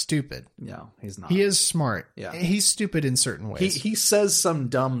stupid. No, he's not. He is smart. Yeah. He's stupid in certain ways. He says some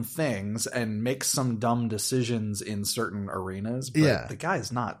dumb things and makes some dumb decisions in certain arenas, but the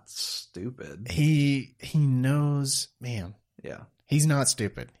guy's not stupid. He knows, man. Yeah. He's not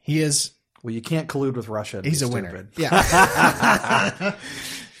stupid. He is. Well, you can't collude with Russia and he's be a stupid. Winner.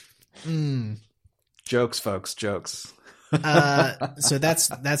 Yeah. Jokes, folks, jokes. So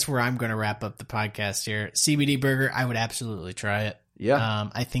that's where I'm going to wrap up the podcast here. CBD burger, I would absolutely try it. Yeah.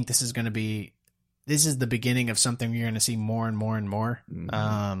 I think this is the beginning of something you're going to see more and more and more.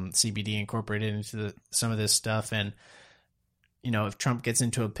 CBD incorporated into some of this stuff. And, if Trump gets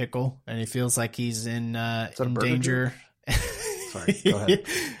into a pickle and he feels like he's in danger. Sorry, go ahead.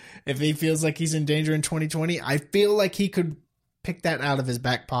 If he feels like he's in danger in 2020, I feel like he could pick that out of his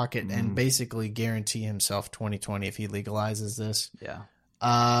back pocket and basically guarantee himself 2020 if he legalizes this. Yeah.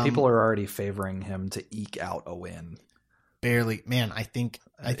 People are already favoring him to eke out a win. Barely. Man, I think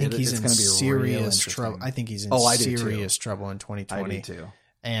he's in serious trouble. I think he's in serious trouble in 2020. I do too.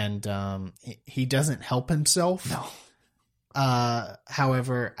 And he doesn't help himself. No.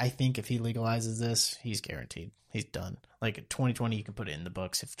 However, I think if he legalizes this, he's guaranteed. He's done. Like 2020, you can put it in the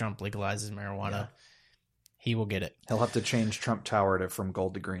books. If Trump legalizes marijuana, he will get it. He'll have to change Trump Tower from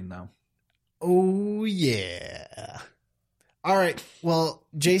gold to green, though. Oh, yeah. All right. Well,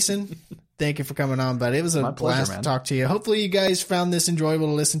 Jason, thank you for coming on, bud. It was a blast to talk to you. Hopefully you guys found this enjoyable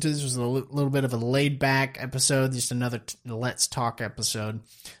to listen to. This was a little bit of a laid-back episode, just another Let's Talk episode.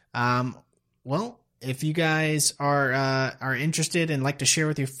 Well, if you guys are interested and like to share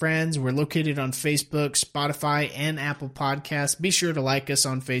with your friends, we're located on Facebook, Spotify, and Apple Podcasts. Be sure to like us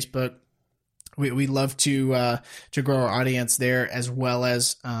on Facebook. We love to grow our audience there, as well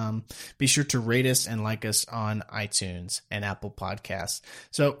as be sure to rate us and like us on iTunes and Apple Podcasts.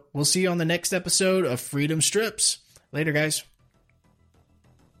 So we'll see you on the next episode of Freedom Strips. Later, guys.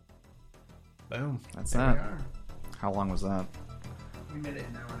 Boom. That's There that. we are. How long was that? We made it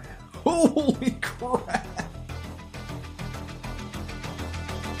an hour and a half. Holy crap!